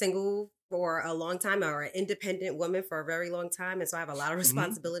I've been single for a long time, or an independent woman for a very long time, and so I have a lot of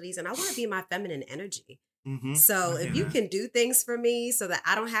responsibilities, and I want to be in my feminine energy. So if you can do things for me so that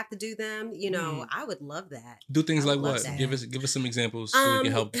I don't have to do them, I would love that. Do things like what? That. Give us some examples so we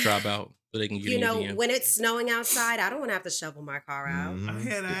can help Tribe out so they can get when it's snowing outside, I don't want to have to shovel my car out. I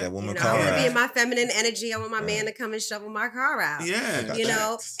hear that. That woman I want to be in my feminine energy. I want my man to come and shovel my car out.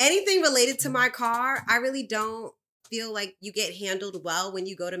 Yeah. Anything related to my car, I really don't feel like you get handled well when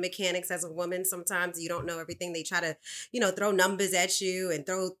you go to mechanics as a woman. Sometimes you don't know everything. They try to, throw numbers at you and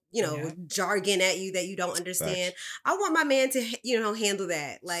throw, jargon at you that you don't understand. I want my man to, handle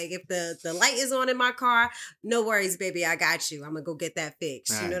that. Like if the light is on in my car, no worries, baby. I got you. I'm going to go get that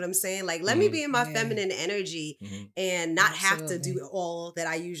fixed. Right. You know what I'm saying? Like, let me be in my feminine energy and not have to do all that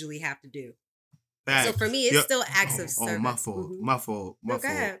I usually have to do. Back. So for me, it's still acts of service. My fault. My fault. Go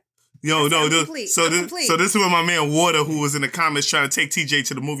ahead. Yo, I'm no, complete. so I'm this, complete. so this is when my man Water, who was in the comments trying to take TJ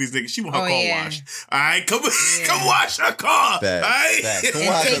to the movies, nigga. She want her car washed. All right, come wash her car. Facts, all right, facts. Come And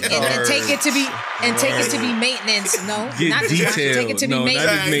wash take, her car. and take it to be take it to be maintenance. No, Get not just wash it. detailed. Take it to be No, not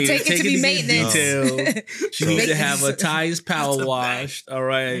maintenance. just maintenance. Take it to be maintenance. Detailed. She needs to have her Maintenance. tires power That's a washed. All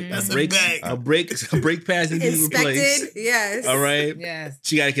right. That's a Brakes, bag. a brake pads need to be replaced. Inspected, yes. All right. Yes.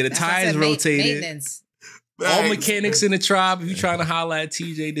 She got to get the That's why I tires said rotated. Maintenance. All mechanics in the tribe, if you're trying to holler at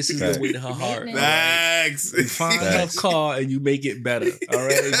TJ, this is the way to her heart. Maintenance. All right? Bags. You find her Facts. car and you make it better. All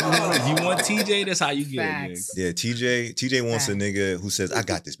right. If you want TJ, that's how you get Facts. it. Yeah, TJ wants a Facts. nigga who says, "I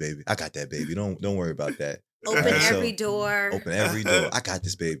got this, baby. I got that, baby. Don't worry about that. Open So, every door. Open every door. I got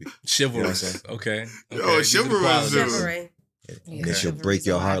this, baby." Chivalrous. You know what I'm saying? Okay. Yo, These are the chivalrous. qualities. Chivalry. Yeah, And then she'll chivalry's break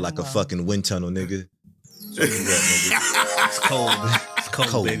your alive heart and like a well. fucking wind tunnel, nigga. It's cold. It's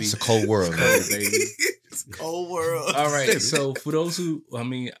cold, baby. It's a cold world, Cold, man. baby. It's cold world. All right. So for those who,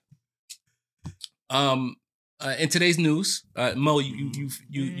 in today's news, Mo,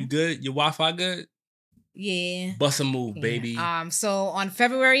 you good? Your Wi-Fi good? Yeah. Bust a move, Yeah. baby. So on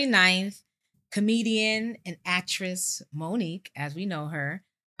February 9th, comedian and actress Monique, as we know her,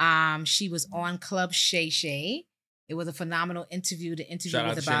 she was on Club Shay Shay. It was a phenomenal interview. The interview Shout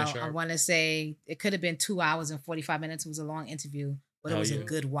out was to Shannon about, Sharp. I want to say, it could have been 2 hours and 45 minutes. It was a long interview, but it Hell was yeah. a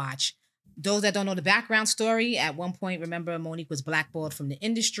good watch. Those that don't know the background story, at one point, remember, Monique was blackballed from the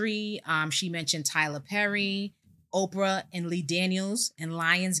industry. She mentioned Tyler Perry, Oprah, and Lee Daniels and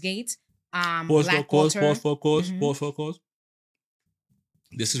Lionsgate. Pause. Mhm.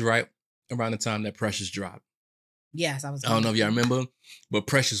 This is right around the time that Precious dropped. Yes, I was. I don't know if y'all remember, but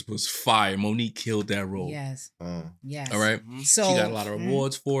Precious was fire. Monique killed that role. Yes. Yes. All right. So She got a lot of mhm,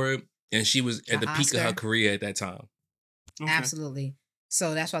 awards for it, and she was at An the peak of her Oscar. career at that time. Okay. Absolutely.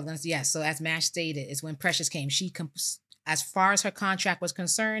 So that's what I was going to say. Yeah. So as Mash stated, it's when Precious came. As far as her contract was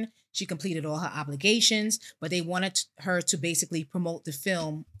concerned, she completed all her obligations, but they wanted her to basically promote the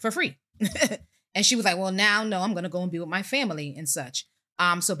film for free. And she was like, "Well, now, no, I'm going to go and be with my family and such."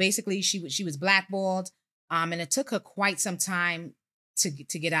 So basically, she was blackballed, and it took her quite some time to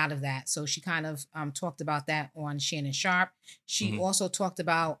get out of that. So she kind of talked about that on Shannon Sharp. She also talked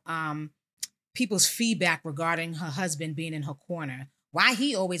about people's feedback regarding her husband being in her corner. Why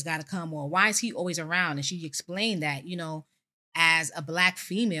he always got to come, or why is he always around? And she explained that, as a Black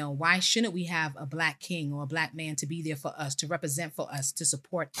female, why shouldn't we have a Black king or a Black man to be there for us, to represent for us, to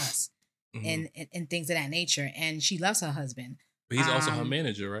support us, and things of that nature. And she loves her husband. But he's also her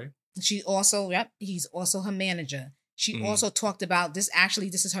manager, right? He's also her manager. She also talked about this. Actually,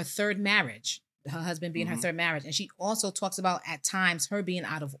 this is her third marriage, her husband being her third marriage. And she also talks about at times her being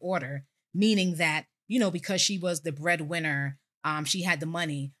out of order, meaning that, because she was the breadwinner, she had the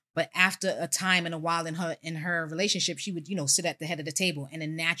money. But after a time and a while in her relationship, she would, sit at the head of the table. And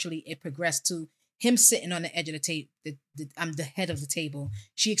then naturally it progressed to him sitting on the edge of the table, the head of the table.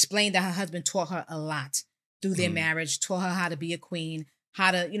 She explained that her husband taught her a lot through their marriage, taught her how to be a queen,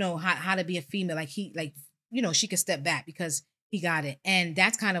 how to, how to be a female. She could step back because he got it. And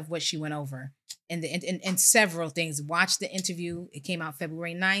that's kind of what she went over. And several things. Watch the interview. It came out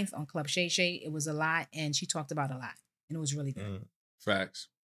February 9th on Club Shay Shay. It was a lot. And she talked about a lot. And it was really good. Facts.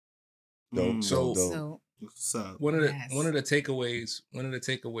 Dope. So- dope. What's up? One of the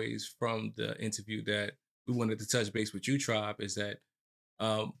takeaways from the interview that we wanted to touch base with you, Tribe, is that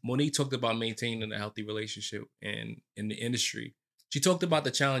Monique talked about maintaining a healthy relationship in the industry. She talked about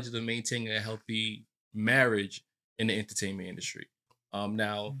the challenges of maintaining a healthy marriage in the entertainment industry.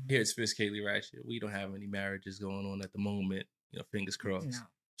 Now here at Sophisticatedly Ratchet, we don't have any marriages going on at the moment. Fingers crossed.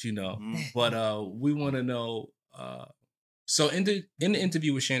 No. But we want to know. So in the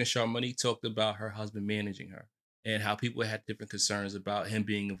interview with Shannon Sharp, Monique talked about her husband managing her and how people had different concerns about him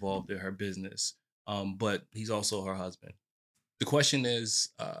being involved in her business. But he's also her husband. The question is,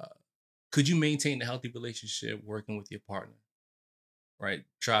 could you maintain a healthy relationship working with your partner? Right?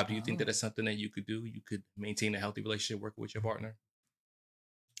 Tribe, do you think that that's something that you could do? You could maintain a healthy relationship working with your partner?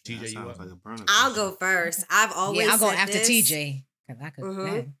 TJ, you up? Like a burner I'll question. go first. I've always I'll go said after this. TJ. Because I could. Mhm. go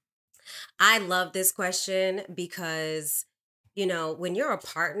ahead. I love this question because, when you're a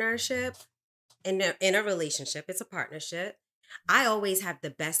partnership, in a relationship, it's a partnership. I always have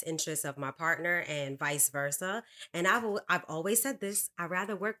the best interests of my partner and vice versa. And I've always said this. I'd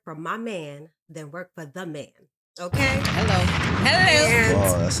rather work for my man than work for the man. Okay? Hello. And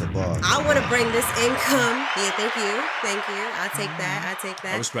Bar, that's a bar. I want to bring this income. Yeah, thank you. Thank you. I'll take that.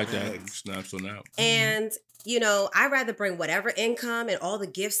 I respect that. Snap, so now. And, I'd rather bring whatever income and all the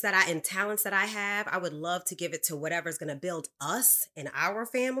gifts and talents that I have. I would love to give it to whatever's going to build us and our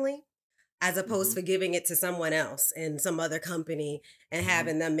family. as opposed to giving it to someone else in some other company and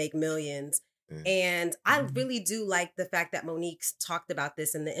having them make millions. And I really do like the fact that Monique talked about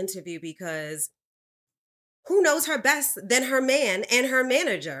this in the interview, because who knows her best than her man and her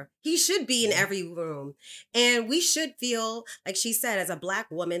manager? He should be in every room. And we should feel, like she said, as a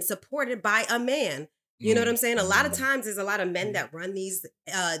Black woman, supported by a man. You know what I'm saying? A lot of times there's a lot of men that run these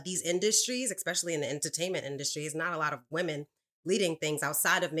industries, especially in the entertainment industry. There's not a lot of women leading things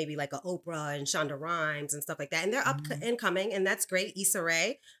outside of maybe like a Oprah and Shonda Rhimes and stuff like that. And they're up and coming, and that's great. Issa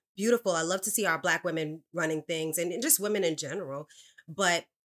Rae, beautiful. I love to see our Black women running things, and just women in general. But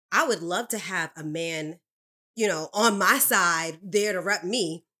I would love to have a man, you know, on my side there to rep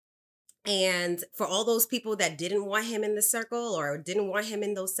me. And for all those people that didn't want him in the circle or didn't want him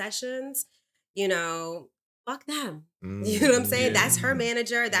in those sessions, you know, fuck them. You know what I'm saying? That's her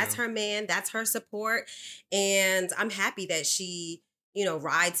manager. That's her man. That's her support. And I'm happy that she, you know,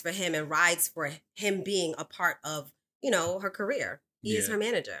 rides for him and rides for him being a part of, you know, her career. He is her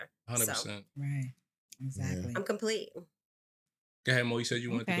manager. 100%. So, Right. Exactly. I'm complete. Go ahead, Mo. You said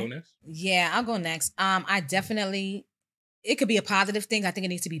you wanted to go next? Yeah, I'll go next. I definitely, it could be a positive thing. I think it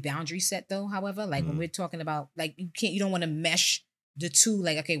needs to be boundary set though. However, like when we're talking about, like, you don't want to mesh the two.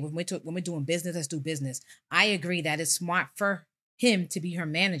 Like, okay, when we're doing business, let's do business. I agree that it's smart for him to be her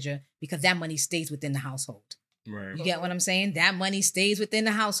manager, because that money stays within the household. Right. You get what I'm saying? That money stays within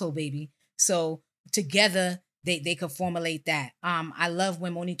the household, baby. So together they could formulate that. I love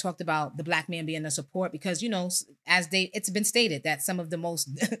when Monique talked about the Black man being a support, because, you know, it's been stated that some of the most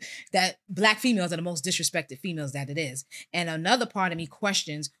that Black females are the most disrespected females that it is. And another part of me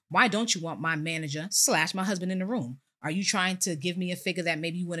questions, why don't you want my manager / my husband in the room? Are you trying to give me a figure that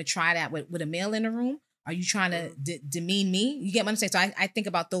maybe you want to try that with a male in the room? Are you trying to demean me? You get what I'm saying? So I think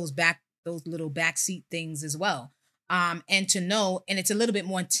about those little backseat things as well. And to know, and it's a little bit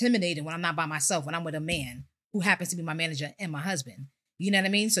more intimidating when I'm not by myself, when I'm with a man who happens to be my manager and my husband. You know what I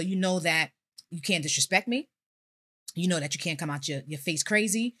mean? So you know that you can't disrespect me. You know that you can't come out your face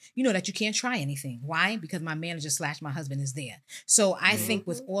crazy. You know that you can't try anything. Why? Because my manager / my husband is there. So I think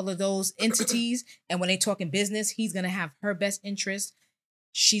with all of those entities, and when they talk in business, he's going to have her best interest.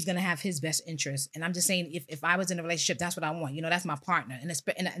 She's going to have his best interest. And I'm just saying, if I was in a relationship, that's what I want. You know, that's my partner.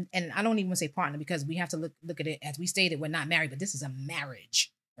 And I don't even want to say partner, because we have to look at it, as we stated, we're not married, but this is a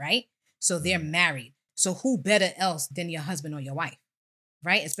marriage, right? So they're married. So who better else than your husband or your wife,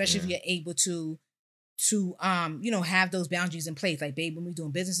 right? Especially if you're able to you know, have those boundaries in place. Like, babe, when we're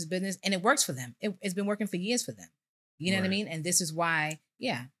doing business is business, and it works for them. It's been working for years for them. You know what I mean? And this is why,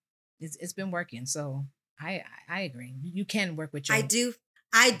 it's been working. So I agree. You can work with your...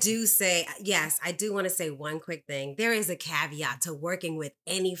 I do say, yes, I do want to say one quick thing. There is a caveat to working with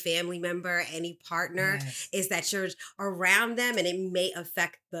any family member, any partner, is that you're around them and it may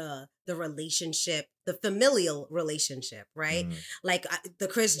affect the relationship, the familial relationship, right? Like the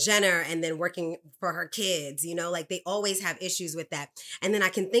Kris Jenner, and then working for her kids, you know, like they always have issues with that. And then I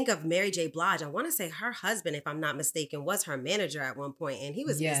can think of Mary J. Blige. I want to say her husband, if I'm not mistaken, was her manager at one point, and he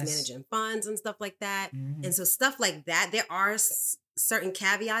was mismanaging funds and stuff like that. And so stuff like that, there are certain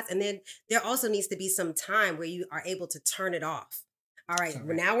caveats. And then there also needs to be some time where you are able to turn it off. All right,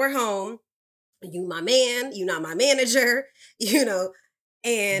 well, now we're home. You my man, you not my manager, you know,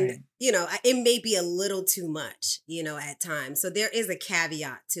 and, you know, it may be a little too much, you know, at times. So there is a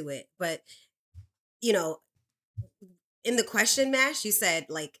caveat to it. But, you know, in the question, Mash, you said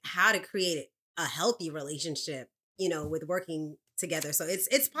like how to create a healthy relationship, you know, with working together. So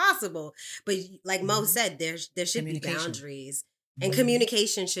it's possible. But like Mo said, there should be boundaries. And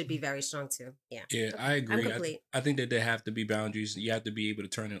communication should be very strong too. Yeah. Yeah, I agree. I'm complete. I think that there have to be boundaries. You have to be able to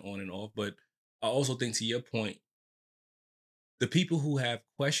turn it on and off. But I also think, to your point, the people who have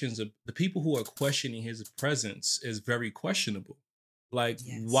questions, the people who are questioning his presence is very questionable. Like,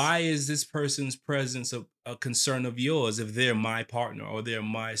 why is this person's presence a concern of yours if they're my partner or they're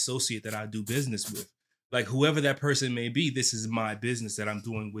my associate that I do business with? Like, whoever that person may be, this is my business that I'm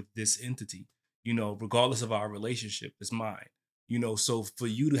doing with this entity. You know, regardless of our relationship, it's mine. You know, so for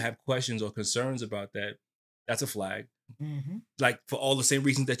you to have questions or concerns about that, that's a flag. Like, for all the same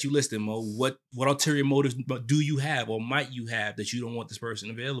reasons that you listed, Mo, what ulterior motives do you have or might you have that you don't want this person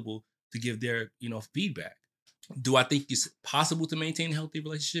available to give their, you know, feedback? Do I think it's possible to maintain a healthy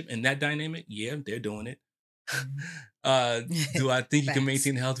relationship in that dynamic? Yeah, they're doing it. Do I think you can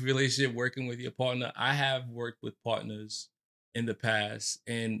maintain a healthy relationship working with your partner? I have worked with partners in the past,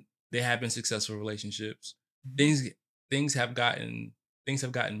 and they have been successful relationships. Things have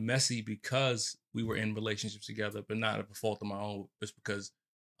gotten messy because we were in relationships together, but not a fault of my own. Just because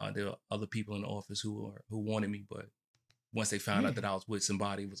there were other people in the office who wanted me, but once they found out that I was with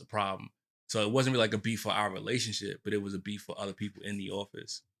somebody, it was a problem. So it wasn't really like a beef for our relationship, but it was a beef for other people in the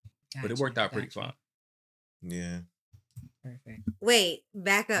office. But it worked out pretty fine. Yeah. Perfect. Wait,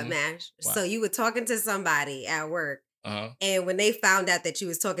 back up, Mash. Wow. So you were talking to somebody at work, and when they found out that you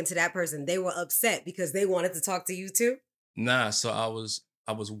was talking to that person, they were upset because they wanted to talk to you too? Nah, so I was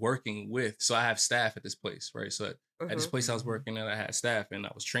working with, so I have staff at this place, right? So at this place I was working at, I had staff, and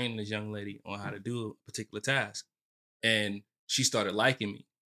I was training this young lady on how to do a particular task. And she started liking me.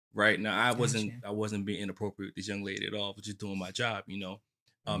 Right now, I wasn't being inappropriate with this young lady at all, but just doing my job, you know.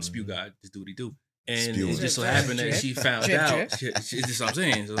 Spew God, just do what he do. And it just so happened that she found out. This what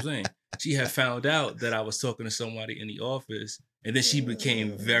I'm saying. She had found out that I was talking to somebody in the office, and then she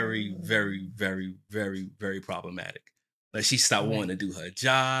became very, very, very, very, very problematic. Like she stopped wanting to do her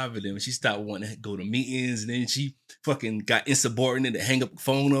job, and then she stopped wanting to go to meetings, and then she fucking got insubordinate to hang up the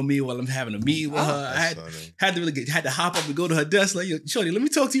phone on me while I'm having a meeting with her. I had to hop up and go to her desk like, yo, shorty, let me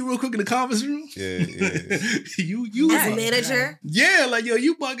talk to you real quick in the conference room. Yeah. You as a manager? Yeah, like, yo,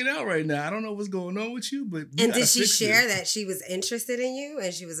 you bugging out right now. I don't know what's going on with you, but and did she share that she was interested in you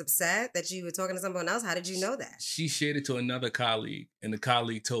and she was upset that you were talking to someone else? How did you know that? She shared it to another colleague, and the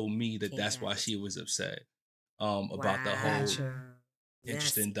colleague told me that that's why she was upset. About the whole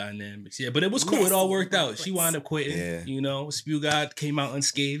interesting dynamics. Yeah, but it was cool. It all worked out. She wound up quitting. Yeah. You know, Spew God came out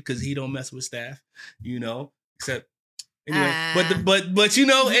unscathed because he don't mess with staff, you know, except anyway. But you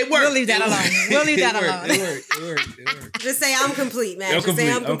know, it worked. We'll leave that alone. We'll leave that alone. It worked. Just say I'm complete, man.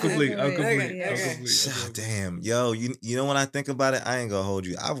 I'm complete. Damn. Yo, you know when I think about it, I ain't gonna hold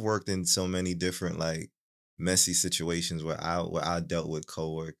you. I've worked in so many different like messy situations where I dealt with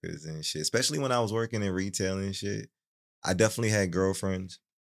coworkers and shit, especially when I was working in retail and shit. I definitely had girlfriends,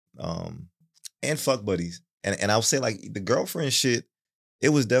 and fuck buddies, and I'll say like the girlfriend shit. It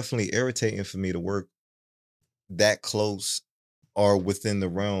was definitely irritating for me to work that close or within the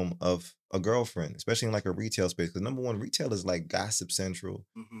realm of a girlfriend, especially in like a retail space. Because number one, retail is like gossip central.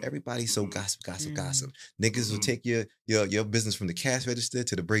 Everybody's so gossip. Niggas will take your business from the cash register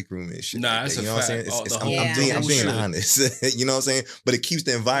to the break room and shit. Nah, like that's you know what I'm saying? I'm being honest. You know what I'm saying? But it keeps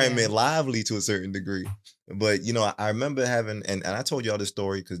the environment lively to a certain degree. But you know, I remember having, and I told y'all this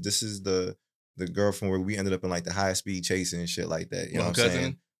story because this is the girlfriend where we ended up in like the high speed chasing and shit like that. You know what I'm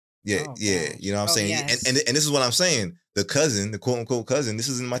saying? Yeah, you know what I'm saying? Yes. And this is what I'm saying. The cousin, the quote unquote cousin, this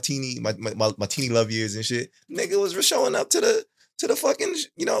is in my teeny love years and shit. Nigga was showing up to the fucking,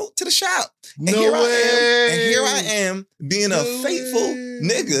 you know, to the shop. And here I am being a faithful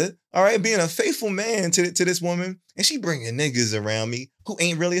nigga, all right, being a faithful man to this woman, and she bringing niggas around me who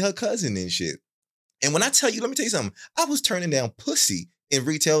ain't really her cousin and shit. And when I tell you, let me tell you something, I was turning down pussy in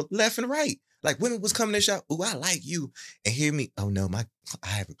retail left and right. Like women was coming to shop, ooh, I like you. And hear me, oh no, I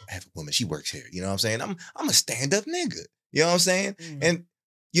have a woman, she works here. You know what I'm saying? I'm a stand-up nigga. You know what I'm saying? And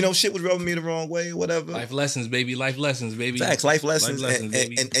you know, shit was rubbing me the wrong way or whatever. Life lessons, baby. Facts, life lessons.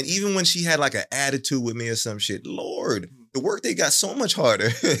 Baby. And even when she had like an attitude with me or some shit, Lord, the work they got so much harder.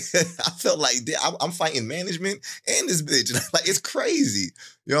 I felt like I'm fighting management and this bitch. Like it's crazy.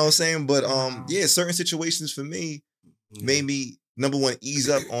 You know what I'm saying? But yeah, certain situations for me made me, number one, ease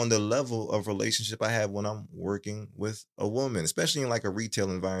up on the level of relationship I have when I'm working with a woman, especially in like a retail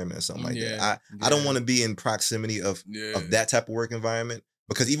environment or something like that. I don't want to be in proximity of that type of work environment.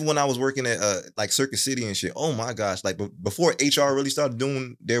 Because even when I was working at like Circus City and shit, oh my gosh, like before HR really started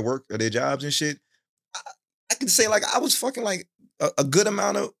doing their work or their jobs and shit, I could say like I was fucking like a good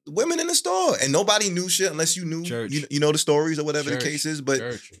amount of women in the store, and nobody knew shit unless you knew, you know the stories or whatever the case is. But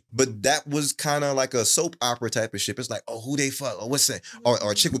that was kind of like a soap opera type of shit. It's like, oh, who they fuck, or what's that?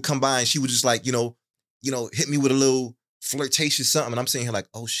 Or a chick would come by and she would just like, you know, hit me with a little flirtatious something, and I'm saying here like,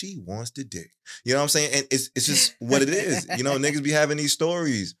 oh, she wants the dick. You know what I'm saying? And it's just what it is. You know, niggas be having these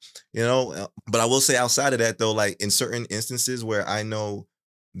stories, you know. But I will say outside of that though, like in certain instances where I know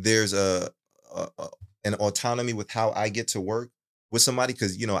there's an autonomy with how I get to work with somebody,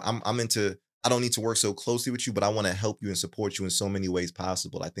 because you know I'm into, I don't need to work so closely with you, but I want to help you and support you in so many ways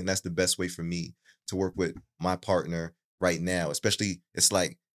possible. I think that's the best way for me to work with my partner right now. Especially, it's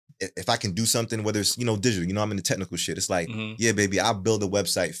like if I can do something, whether it's, you know, digital, you know, I'm into technical shit. It's like, yeah, baby, I'll build a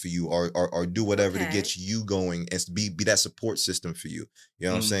website for you or do whatever to get you going and be that support system for you. You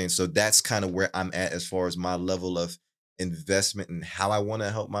know what I'm saying? So that's kind of where I'm at as far as my level of investment and how I want to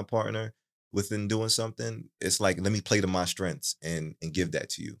help my partner within doing something. It's like, let me play to my strengths and give that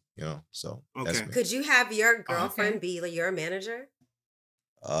to you, you know? So that's me. Could you have your girlfriend be like your manager?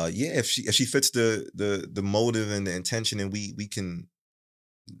 Yeah, if she fits the motive and the intention, and we can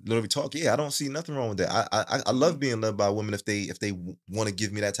literally talk. Yeah, I don't see nothing wrong with that. I love being led by women if they want to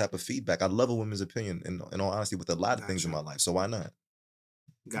give me that type of feedback. I love a woman's opinion in all honesty with a lot of things in my life. So why not?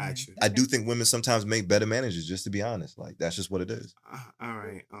 Gotcha. I do think women sometimes make better managers, just to be honest. Like, that's just what it is. All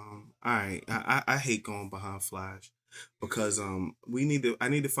right. I hate going behind Flash because I need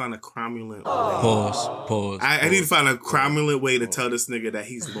to find a cromulent way. Pause. I need to find a cromulent way to tell this nigga that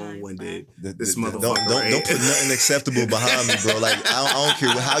he's long-winded. This motherfucker. Don't put nothing acceptable behind me, bro. Like, I don't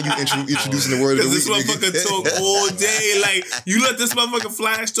care how you introducing the word of the week. Because this motherfucker talk all day. Like, you let this motherfucker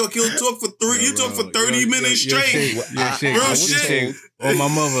Flash talk, he'll talk for 30 minutes straight. Real shit. Oh, my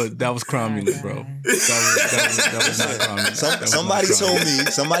mother, that was cromulent, bro. That was not cromulent.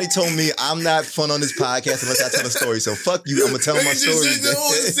 Somebody told me I'm not fun on this podcast unless I tell a story. So fuck you. I'm gonna tell my story.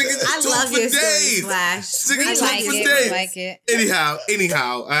 I love your story, Flash. I like it.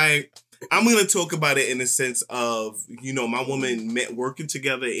 Anyhow, I'm gonna talk about it in the sense of, you know, my woman working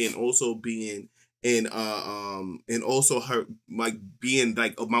together and also being and also her like being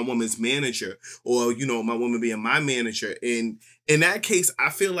like my woman's manager, or, you know, my woman being my manager. And in that case,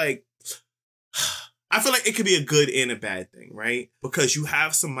 I feel like it could be a good and a bad thing, right? Because you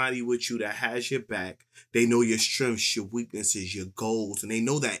have somebody with you that has your back. They know your strengths, your weaknesses, your goals, and they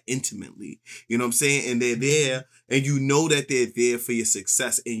know that intimately. You know what I'm saying? And they're there, and you know that they're there for your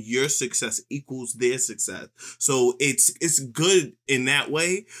success, and your success equals their success. So it's good in that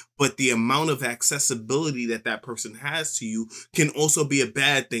way, but the amount of accessibility that person has to you can also be a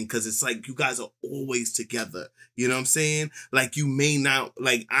bad thing, because it's like you guys are always together. You know what I'm saying? Like, you may not,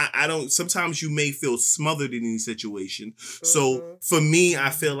 like, I don't, sometimes you may feel smothered in these situations. So for me,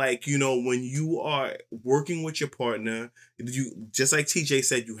 I feel like, you know, when you are working with your partner, you, just like TJ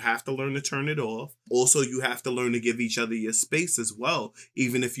said, you have to learn to turn it off. Also, you have to learn to give each other your space as well.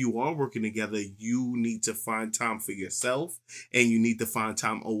 Even if you are working together, you need to find time for yourself, and you need to find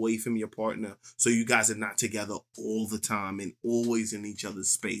time away from your partner, so you guys are not together all the time and always in each other's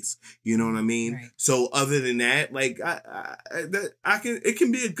space. You know what I mean? Right. So other than that, like, it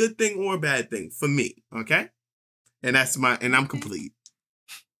can be a good thing or a bad thing for me. Okay. And I'm complete.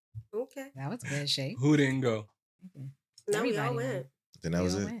 Okay. That was good, Shay. Who didn't go? No, we all went. Then that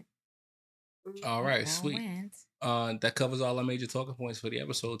was it. All right, sweet. That covers all our major talking points for the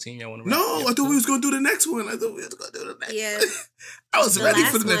episode, team. Y'all want to? No, I thought we was gonna do the next one. Yeah, I was ready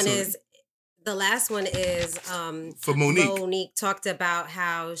for the next one. The last one is for Monique. Monique talked about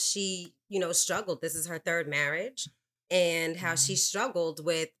how she, you know, struggled. This is her third marriage, and how she struggled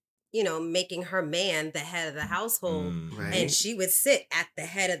with, you know, making her man the head of the household, right. And she would sit at the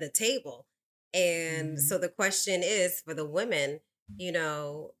head of the table. And so the question is, for the women, you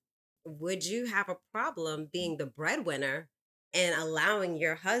know, would you have a problem being the breadwinner and allowing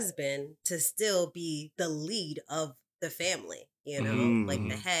your husband to still be the lead of the family, you know, like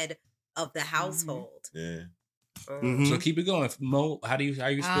the head of the household? Yeah. So keep it going, Mo. How you feel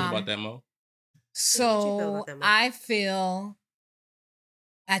about that, Mo? So I feel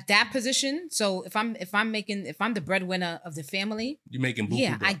at that position. So if I'm the breadwinner of the family, you're making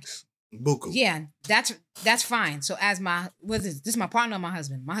buku bucks. Buku. Yeah, that's fine. So as this is my partner or my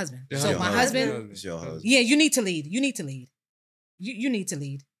husband? My husband. It's so your my husband. It's your husband. Yeah, you need to lead. You need to lead. You need to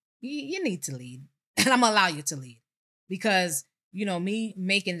lead. You need to lead. And I'm gonna allow you to lead. Because, you know, me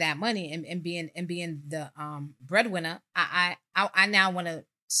making that money and being the breadwinner, I now want to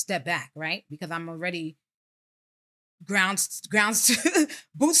step back, right? Because I'm already grounds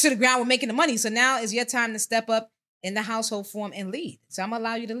boots to the ground with making the money. So now is your time to step up in the household form and lead. So I'm gonna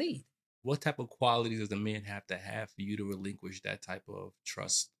allow you to lead. What type of qualities does a man have to have for you to relinquish that type of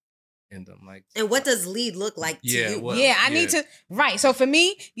trust in them? Like, and what does lead look like to you? Well, I need to, right. So for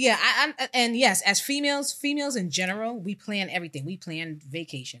me, and yes, as females in general, we plan everything. We plan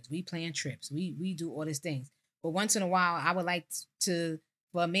vacations, we plan trips, we do all these things. But once in a while, I would like for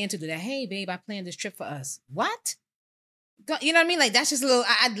a man to do that. Hey, babe, I planned this trip for us. What? You know what I mean? Like, that's just a little,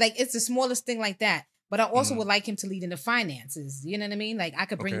 I like, it's the smallest thing like that. But I also would like him to lead in the finances. You know what I mean? Like, I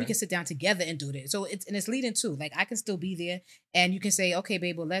could we can sit down together and do this. So it's leading too. Like, I can still be there, and you can say, okay,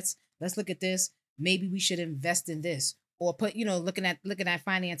 babe, well, let's look at this. Maybe we should invest in this, or put, you know, looking at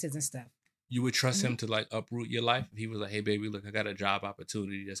finances and stuff. You would trust him to like uproot your life if he was like, hey, baby, look, I got a job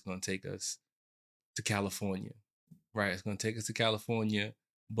opportunity that's going to take us to California, right? It's going to take us to California,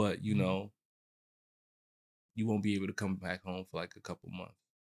 but you know, you won't be able to come back home for like a couple months.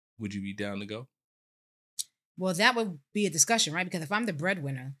 Would you be down to go? Well, that would be a discussion, right? Because if I'm the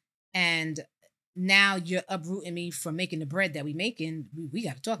breadwinner and now you're uprooting me from making the bread that we making, we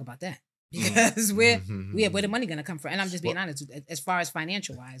got to talk about that. Because where the money going to come from? And I'm just being honest, as far as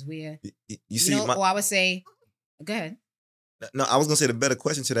financial wise, or I would say, go ahead. No, I was going to say the better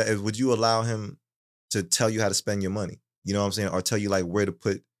question to that is, would you allow him to tell you how to spend your money? You know what I'm saying? Or tell you like where to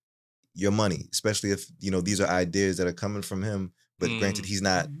put your money, especially if, you know, these are ideas that are coming from him but granted, he's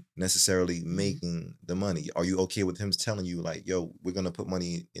not necessarily making the money. Are you okay with him telling you like, "Yo, we're gonna put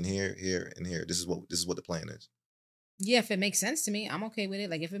money in here, here, and here. This is what the plan is." Yeah, if it makes sense to me, I'm okay with it.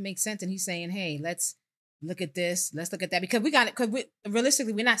 Like if it makes sense, and he's saying, "Hey, let's look at this, let's look at that," because we got it. Because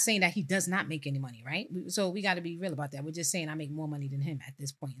realistically, we're not saying that he does not make any money, right? So we got to be real about that. We're just saying I make more money than him at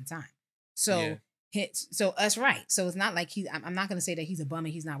this point in time. So. So us right. So it's not like I'm not going to say that he's a bum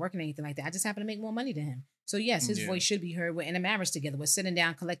and he's not working or anything like that. I just happen to make more money than him. So yes, his voice should be heard. We're in a marriage together. We're sitting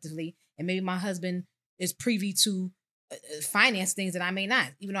down collectively, and maybe my husband is privy to finance things that I may not.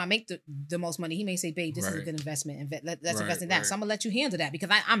 Even though I make the most money, he may say, "Babe, this is a good investment. Let's invest in that." So I'm gonna let you handle that because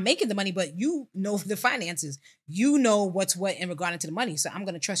I'm making the money, but you know the finances. You know what's what in regard to the money. So I'm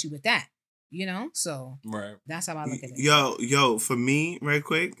gonna trust you with that. You know, so that's how I look at it. Yo, for me, right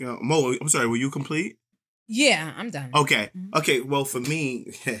quick, Mo, I'm sorry, were you complete? Yeah, I'm done. Okay. Well, for me,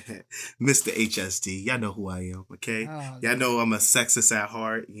 Mr. HSD, y'all know who I am, okay? Y'all know I'm a sexist at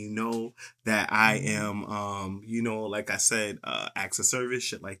heart. You know that I am, like I said, acts of service,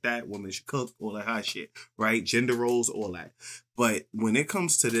 shit like that. Women should cook, all that hot shit, right? Gender roles, all that. But when it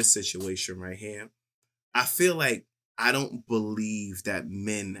comes to this situation right here, I feel like I don't believe that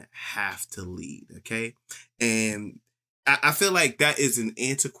men have to lead, okay? And I feel like that is an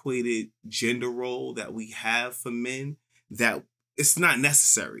antiquated gender role that we have for men that it's not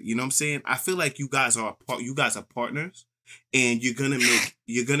necessary. You know what I'm saying? I feel like you guys are partners, and you guys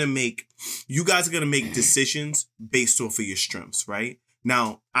are gonna make decisions based off of your strengths, right?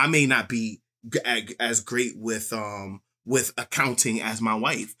 Now, I may not be as great with accounting as my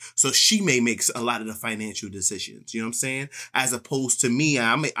wife. So she may make a lot of the financial decisions, you know what I'm saying? As opposed to me,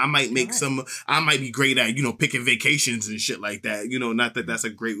 I might make I might be great at, picking vacations and shit like that. Not that that's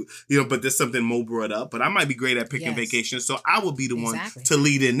a great, but there's something Mo brought up, but I might be great at picking vacations. So I would be the one to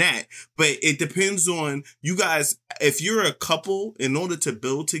lead in that. But it depends on you guys. If you're a couple, in order to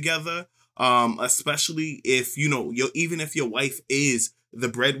build together, especially if, even if your wife is the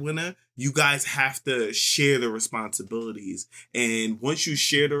breadwinner, you guys have to share the responsibilities. And once you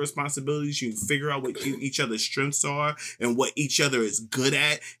share the responsibilities, you figure out what each other's strengths are and what each other is good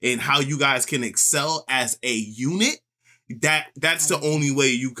at and how you guys can excel as a unit. That's the only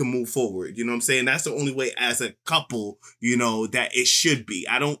way you can move forward. You know what I'm saying? That's the only way as a couple, that it should be.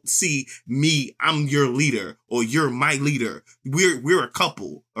 I don't see me, I'm your leader or you're my leader. We're a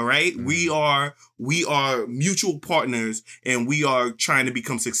couple, all right? Mm. We are mutual partners and we are trying to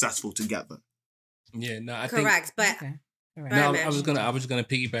become successful together. Yeah, no, I correct, think, but okay. No, I was gonna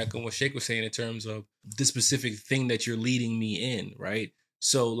piggyback on what Shake was saying in terms of the specific thing that you're leading me in, right?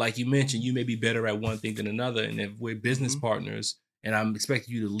 So, like you mentioned, you may be better at one thing than another, and if we're business partners, and I'm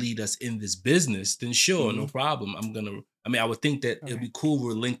expecting you to lead us in this business, then sure, no problem. I would think that it'd be cool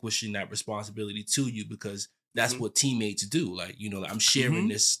relinquishing that responsibility to you because that's what teammates do. Like, I'm sharing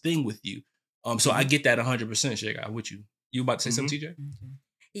this thing with you. So I get that 100%, Shake. I'm with you. You about to say something, TJ?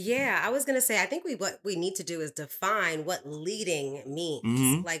 Yeah, I was going to say, I think what we need to do is define what leading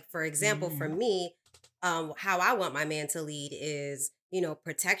means. Like, for example, for me, how I want my man to lead is,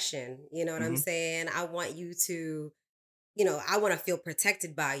 protection. You know what I'm saying? I want you to, I want to feel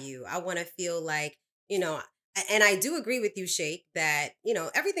protected by you. I want to feel like, and I do agree with you, Shake, that,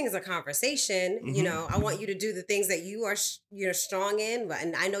 everything is a conversation. I want you to do the things that you're strong in,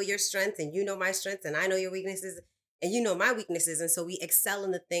 and I know your strengths and you know my strengths and I know your weaknesses and you know my weaknesses. And so we excel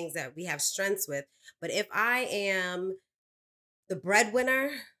in the things that we have strengths with. But if I am the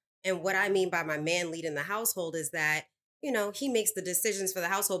breadwinner, and what I mean by my man leading the household is that, he makes the decisions for the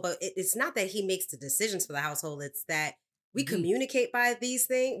household, but it's not that he makes the decisions for the household. It's that we communicate these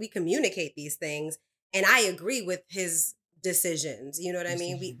things. And I agree with his decisions. You know what I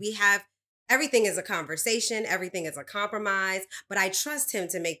mean? We have, everything is a conversation. Everything is a compromise, but I trust him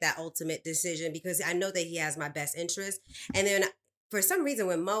to make that ultimate decision because I know that he has my best interest. And then for some reason,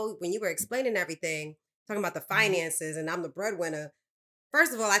 when you were explaining everything, talking about the finances and I'm the breadwinner,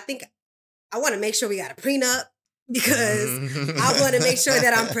 first of all, I think I want to make sure we got a prenup because I want to make sure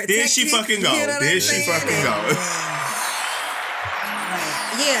that I'm protected. There she fucking go. Yeah,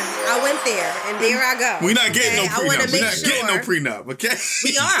 I went there, and there I go. We're not getting no prenup. We're not getting no prenup, okay?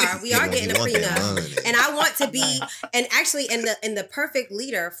 We are getting a prenup. And I want to be, and actually in the perfect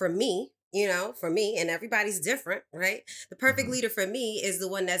leader for me, and everybody's different, right? The perfect leader for me is the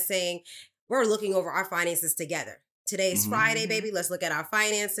one that's saying, we're looking over our finances together. Today's Friday, baby. Let's look at our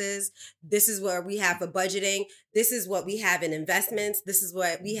finances. This is what we have for budgeting. This is what we have in investments. This is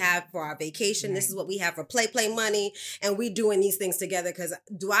what we have for our vacation. This is what we have for play money. And we doing these things together because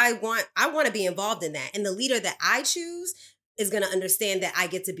I want to be involved in that. And the leader that I choose, is going to understand that I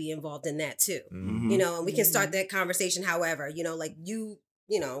get to be involved in that too. You know, and we can start that conversation however, you know, like you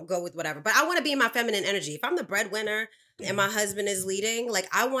know, go with whatever. But I want to be in my feminine energy. If I'm the breadwinner and my husband is leading, like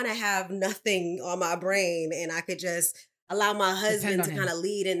I want to have nothing on my brain and I could just allow my husband to kind of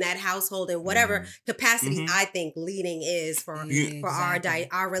lead in that household in whatever capacity I think leading is for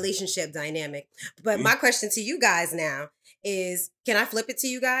our relationship dynamic. But my question to you guys now is, can I flip it to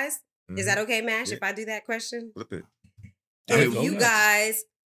you guys? Is that okay, Mash, if I do that question? Flip it. If you guys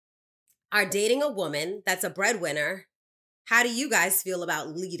are dating a woman that's a breadwinner, how do you guys feel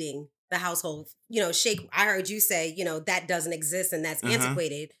about leading the household? You know, Shake, I heard you say, you know, that doesn't exist and that's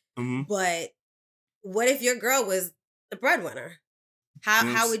antiquated. But what if your girl was the breadwinner?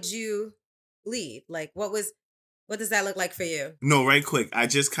 How would you lead? Like, what does that look like for you? No, right quick. I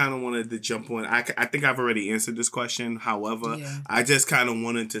just kind of wanted to jump on. I think I've already answered this question. However, I just kind of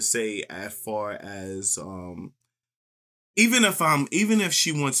wanted to say as far as even if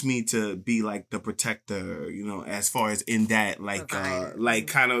she wants me to be like the protector, you know, as far as in that, like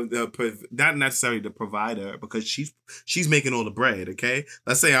kind of not necessarily the provider, because she's making all the bread. Okay,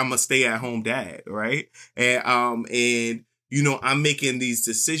 let's say I'm a stay at home dad, right? And you know, I'm making these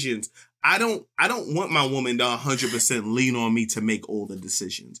decisions. I don't want my woman to 100% lean on me to make all the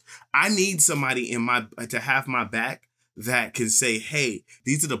decisions. I need somebody to have my back that can say, hey,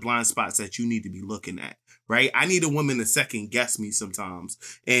 these are the blind spots that you need to be looking at. Right? I need a woman to second guess me sometimes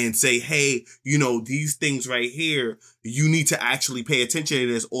and say, hey, you know, these things right here, you need to actually pay attention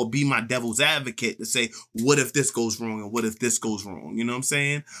to this, or be my devil's advocate to say, what if this goes wrong and what if this goes wrong? You know what I'm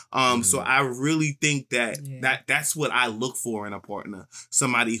saying? So I really think that's what I look for in a partner.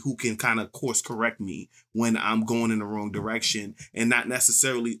 Somebody who can kind of course correct me when I'm going in the wrong direction and not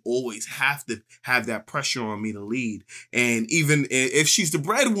necessarily always have to have that pressure on me to lead. And even if she's the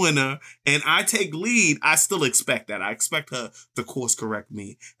breadwinner and I take lead, I still expect that. I expect her to course correct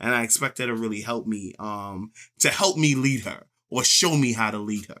me, and I expect her to really help me lead her or show me how to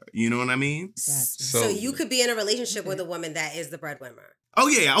lead her. You know what I mean? So you could be in a relationship with a woman that is the breadwinner. Oh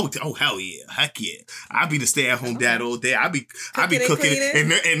yeah! Oh hell yeah! Heck yeah! I be the stay-at-home dad all day. I be cooking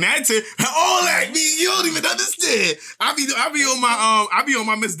and that's it. All that you don't even understand. I be on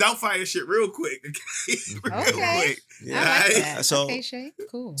my Miss Doubtfire shit real quick. Real quick. Yeah. I like that. So okay, Shay.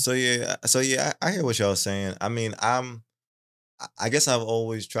 Cool. So yeah, I hear what y'all saying. I mean, I guess I've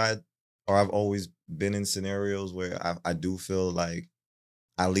always tried, or I've always been in scenarios where I do feel like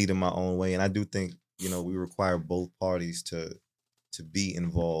I lead in my own way, and I do think, you know, we require both parties to be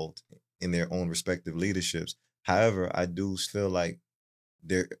involved in their own respective leaderships. However, I do feel like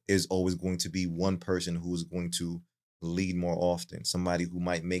there is always going to be one person who is going to lead more often, somebody who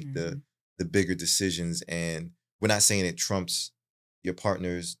might make the bigger decisions. And we're not saying it trumps your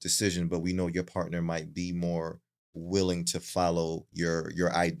partner's decision, but we know your partner might be more willing to follow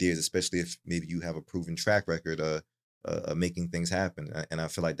your ideas, especially if maybe you have a proven track record of making things happen. And I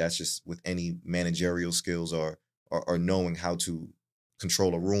feel like that's just with any managerial skills or knowing how to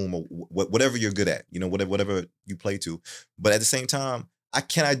control a room or whatever you're good at, you know, whatever you play to. But at the same time,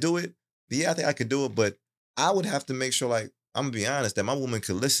 can I do it? Yeah, I think I could do it, but I would have to make sure, like, I'm gonna be honest, that my woman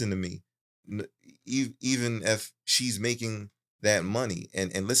could listen to me, even if she's making that money.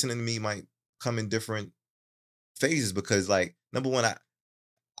 And listening to me might come in different phases, because, like, number one,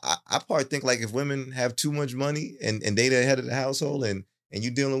 I part think, like, if women have too much money and they the head of the household and you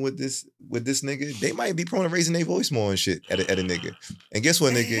dealing with this nigga, they might be prone to raising their voice more and shit at a nigga. And guess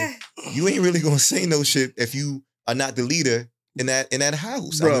what, nigga? You ain't really gonna say no shit if you are not the leader in that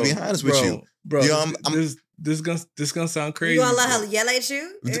house. Bro, I'm gonna be honest with you. Bro, you know, this gonna sound crazy. You gonna let her yell at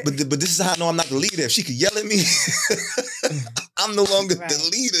you? But this is how I know I'm not the leader. If she could yell at me, I'm no longer the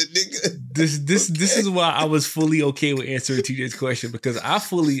leader, nigga. This is why I was fully okay with answering TJ's question, because I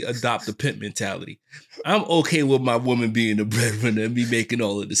fully adopt the pimp mentality. I'm okay with my woman being the breadwinner and me making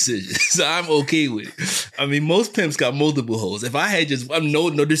all the decisions. So I'm okay with it. I mean, most pimps got multiple hoes. If I had just, I'm no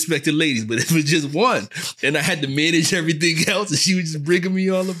disrespect to ladies, but if it was just one and I had to manage everything else and she was just bringing me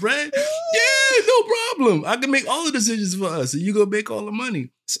all the bread, yeah, no problem. I can make all the decisions for us, and you gonna make all the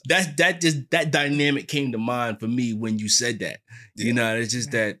money. That dynamic came to mind for me when you said that. Yeah. You know, it's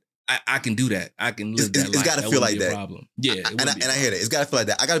just that I can do that. I can live that life. It's gotta feel like that. Problem. Yeah, and I hear that. It's gotta feel like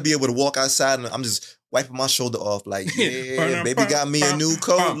that. I gotta be able to walk outside and I'm just wiping my shoulder off, like, yeah, baby got me a new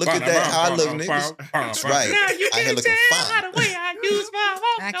coat. Look at that, how I look, niggas. That's right. I ain't looking fine.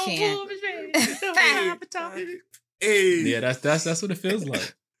 I can't. Yeah, that's what it feels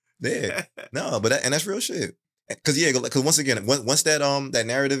like. Yeah, no, but that's real shit. Because once again, once that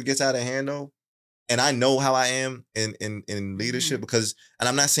narrative gets out of hand though, and I know how I am in leadership, because, and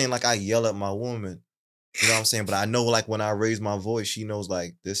I'm not saying like I yell at my woman, You know what I'm saying? But I know, like, when I raise my voice, she knows,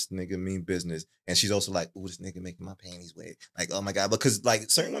 like, this nigga mean business. And she's also like, ooh, this nigga making my panties wet. Like, oh my God. Because, like,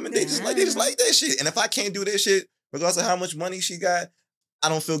 certain women, they just like that shit. And if I can't do this shit, regardless of how much money she got, I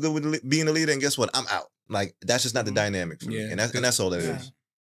don't feel good with being a leader. And guess what? I'm out. Like, that's just not the dynamic for me. And that's all that is.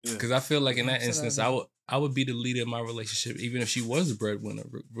 Because I feel like in that instance, I would be the leader of my relationship, even if she was a breadwinner,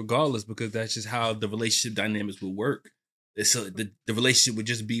 regardless, because that's just how the relationship dynamics would work. So the relationship would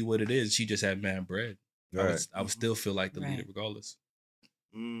just be what it is. She just had mad bread. Right. I would still feel like the leader regardless.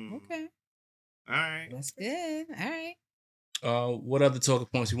 Okay. All right. That's good. All right. What other talking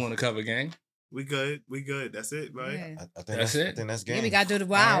points you want to cover, gang? We good. That's it, right? Yeah. I think That's it. I think that's game. Yeah, we gotta do the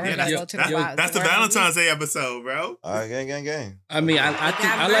wow. Yeah, that's the word. Valentine's Day episode, bro. All right, gang. I mean,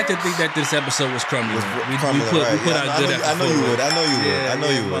 I like to think that this episode was crumbling. We put out good episodes. I know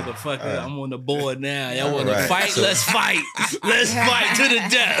you would. Motherfucker, right. I'm on the board now. Y'all want to fight? Let's fight. Let's fight to the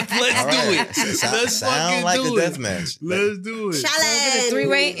death. Let's do it. Let's fucking like do a it. death match. Let's do it.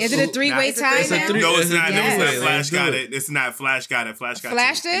 Challenge. Is it a three-way tie now? No, it's not. Yeah. Flash got it. It's not. Flash got it. Flash got it.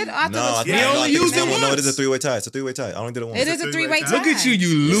 Flash did? I thought it was only used it once. No, it is a three-way tie. It's a three-way tie. I only did it once. It is a three-way tie. Look at you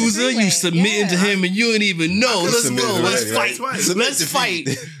loser. You submitting to him and you ain't even know. Let's roll. Let's fight. Let's fight.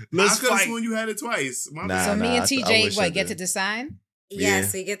 Let's fight. When you had it twice. So me and TJ, get to decide?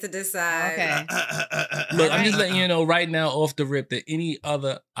 Yes, we get to decide. Okay. Look, I'm just letting you know right now off the rip that any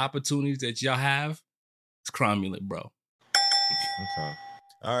other opportunities that y'all have, it's cromulent, bro. Okay.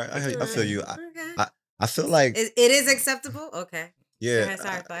 All right. I feel you. Okay. I feel like it is acceptable. Okay. Yeah. Okay,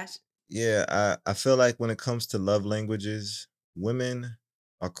 sorry, Flash. Yeah, I feel like when it comes to love languages, women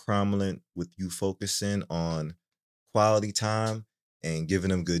are cromulent with you focusing on quality time and giving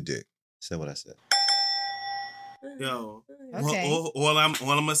them good dick. Say what I said. Yo, okay. all I'm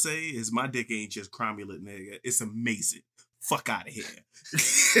gonna say is my dick ain't just cromulent, nigga. It's amazing. Fuck out of here.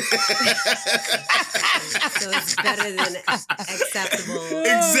 So it's better than acceptable.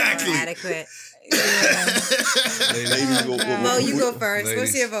 Exactly. Adequate. Ladies, Mo, you go first. Ladies.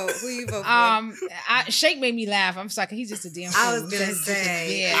 What's your vote? Who you vote for? Shake made me laugh. I'm sorry, he's just a damn fool. I was gonna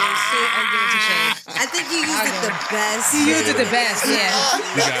say, yeah. I'll give it to Shake. I think you used it the best. He used it the best, yeah.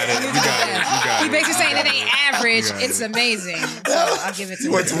 You got it. He basically saying it ain't average. It's amazing. So I'll give it to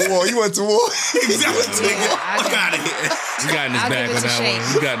him. You went to war. Exactly. Fuck out of here. You got in his bag on that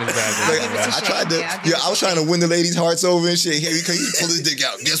one. You got in his bag on I'll that give it one. to I tried to. Shake. Yeah, I was trying to win the ladies' hearts over and shit. Hey, can you pull his dick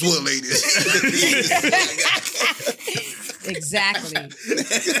out? Guess what, ladies? Exactly.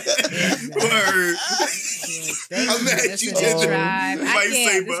 Word. I'm mad you did Tribe. I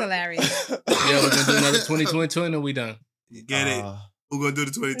can't. It's hilarious. Yeah, we're gonna do another 2020 or we done? Get it? We're gonna do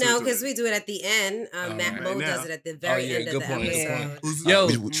the 2020. No, because we do it at the end. Matt Mo does it at the very end of the episode.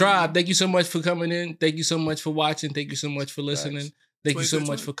 Yo, Tribe, thank you so much for coming in. Thank you so much for watching. Thank you so much for listening. Thank you so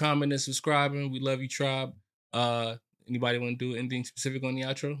much for commenting and subscribing. We love you, Tribe. Anybody want to do anything specific on the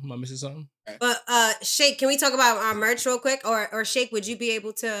outro? Am I missing something? But Shake, can we talk about our merch real quick? Or Shake, would you be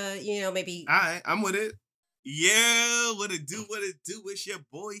able to, maybe? All right, I'm with it. Yeah, what it do? It's your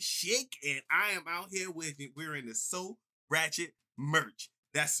boy Shake, and I am out here with it. We're in the So Ratchet merch.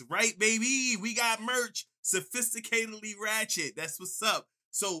 That's right, baby. We got merch. Sophisticatedly ratchet. That's what's up.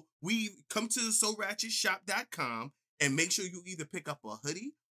 So we come to the SoRatchetShop.com and make sure you either pick up a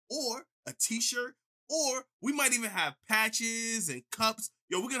hoodie or a t-shirt, or we might even have patches and cups.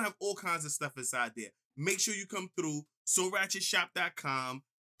 Yo, we're going to have all kinds of stuff inside there. Make sure you come through SoRatchetShop.com.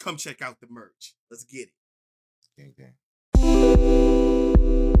 Come check out the merch. Let's get it. Okay.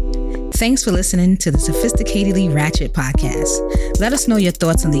 Thanks for listening to the Sophisticatedly Ratchet podcast. Let us know your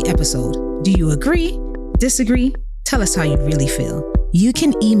thoughts on the episode. Do you agree? Disagree? Tell us how you really feel. You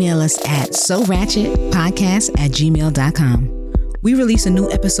can email us at soratchetpodcast@gmail.com. We release a new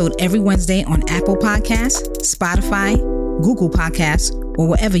episode every Wednesday on Apple Podcasts, Spotify, Google Podcasts, or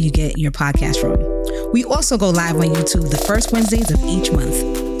wherever you get your podcast from. We also go live on YouTube the first Wednesdays of each month.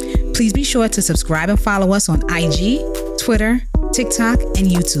 Please be sure to subscribe and follow us on IG, Twitter, TikTok, and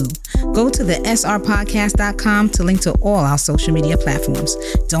YouTube. Go to the srpodcast.com to link to all our social media platforms.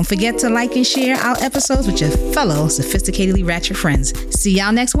 Don't forget to like and share our episodes with your fellow sophisticatedly ratchet friends. See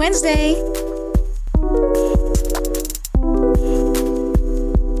y'all next Wednesday.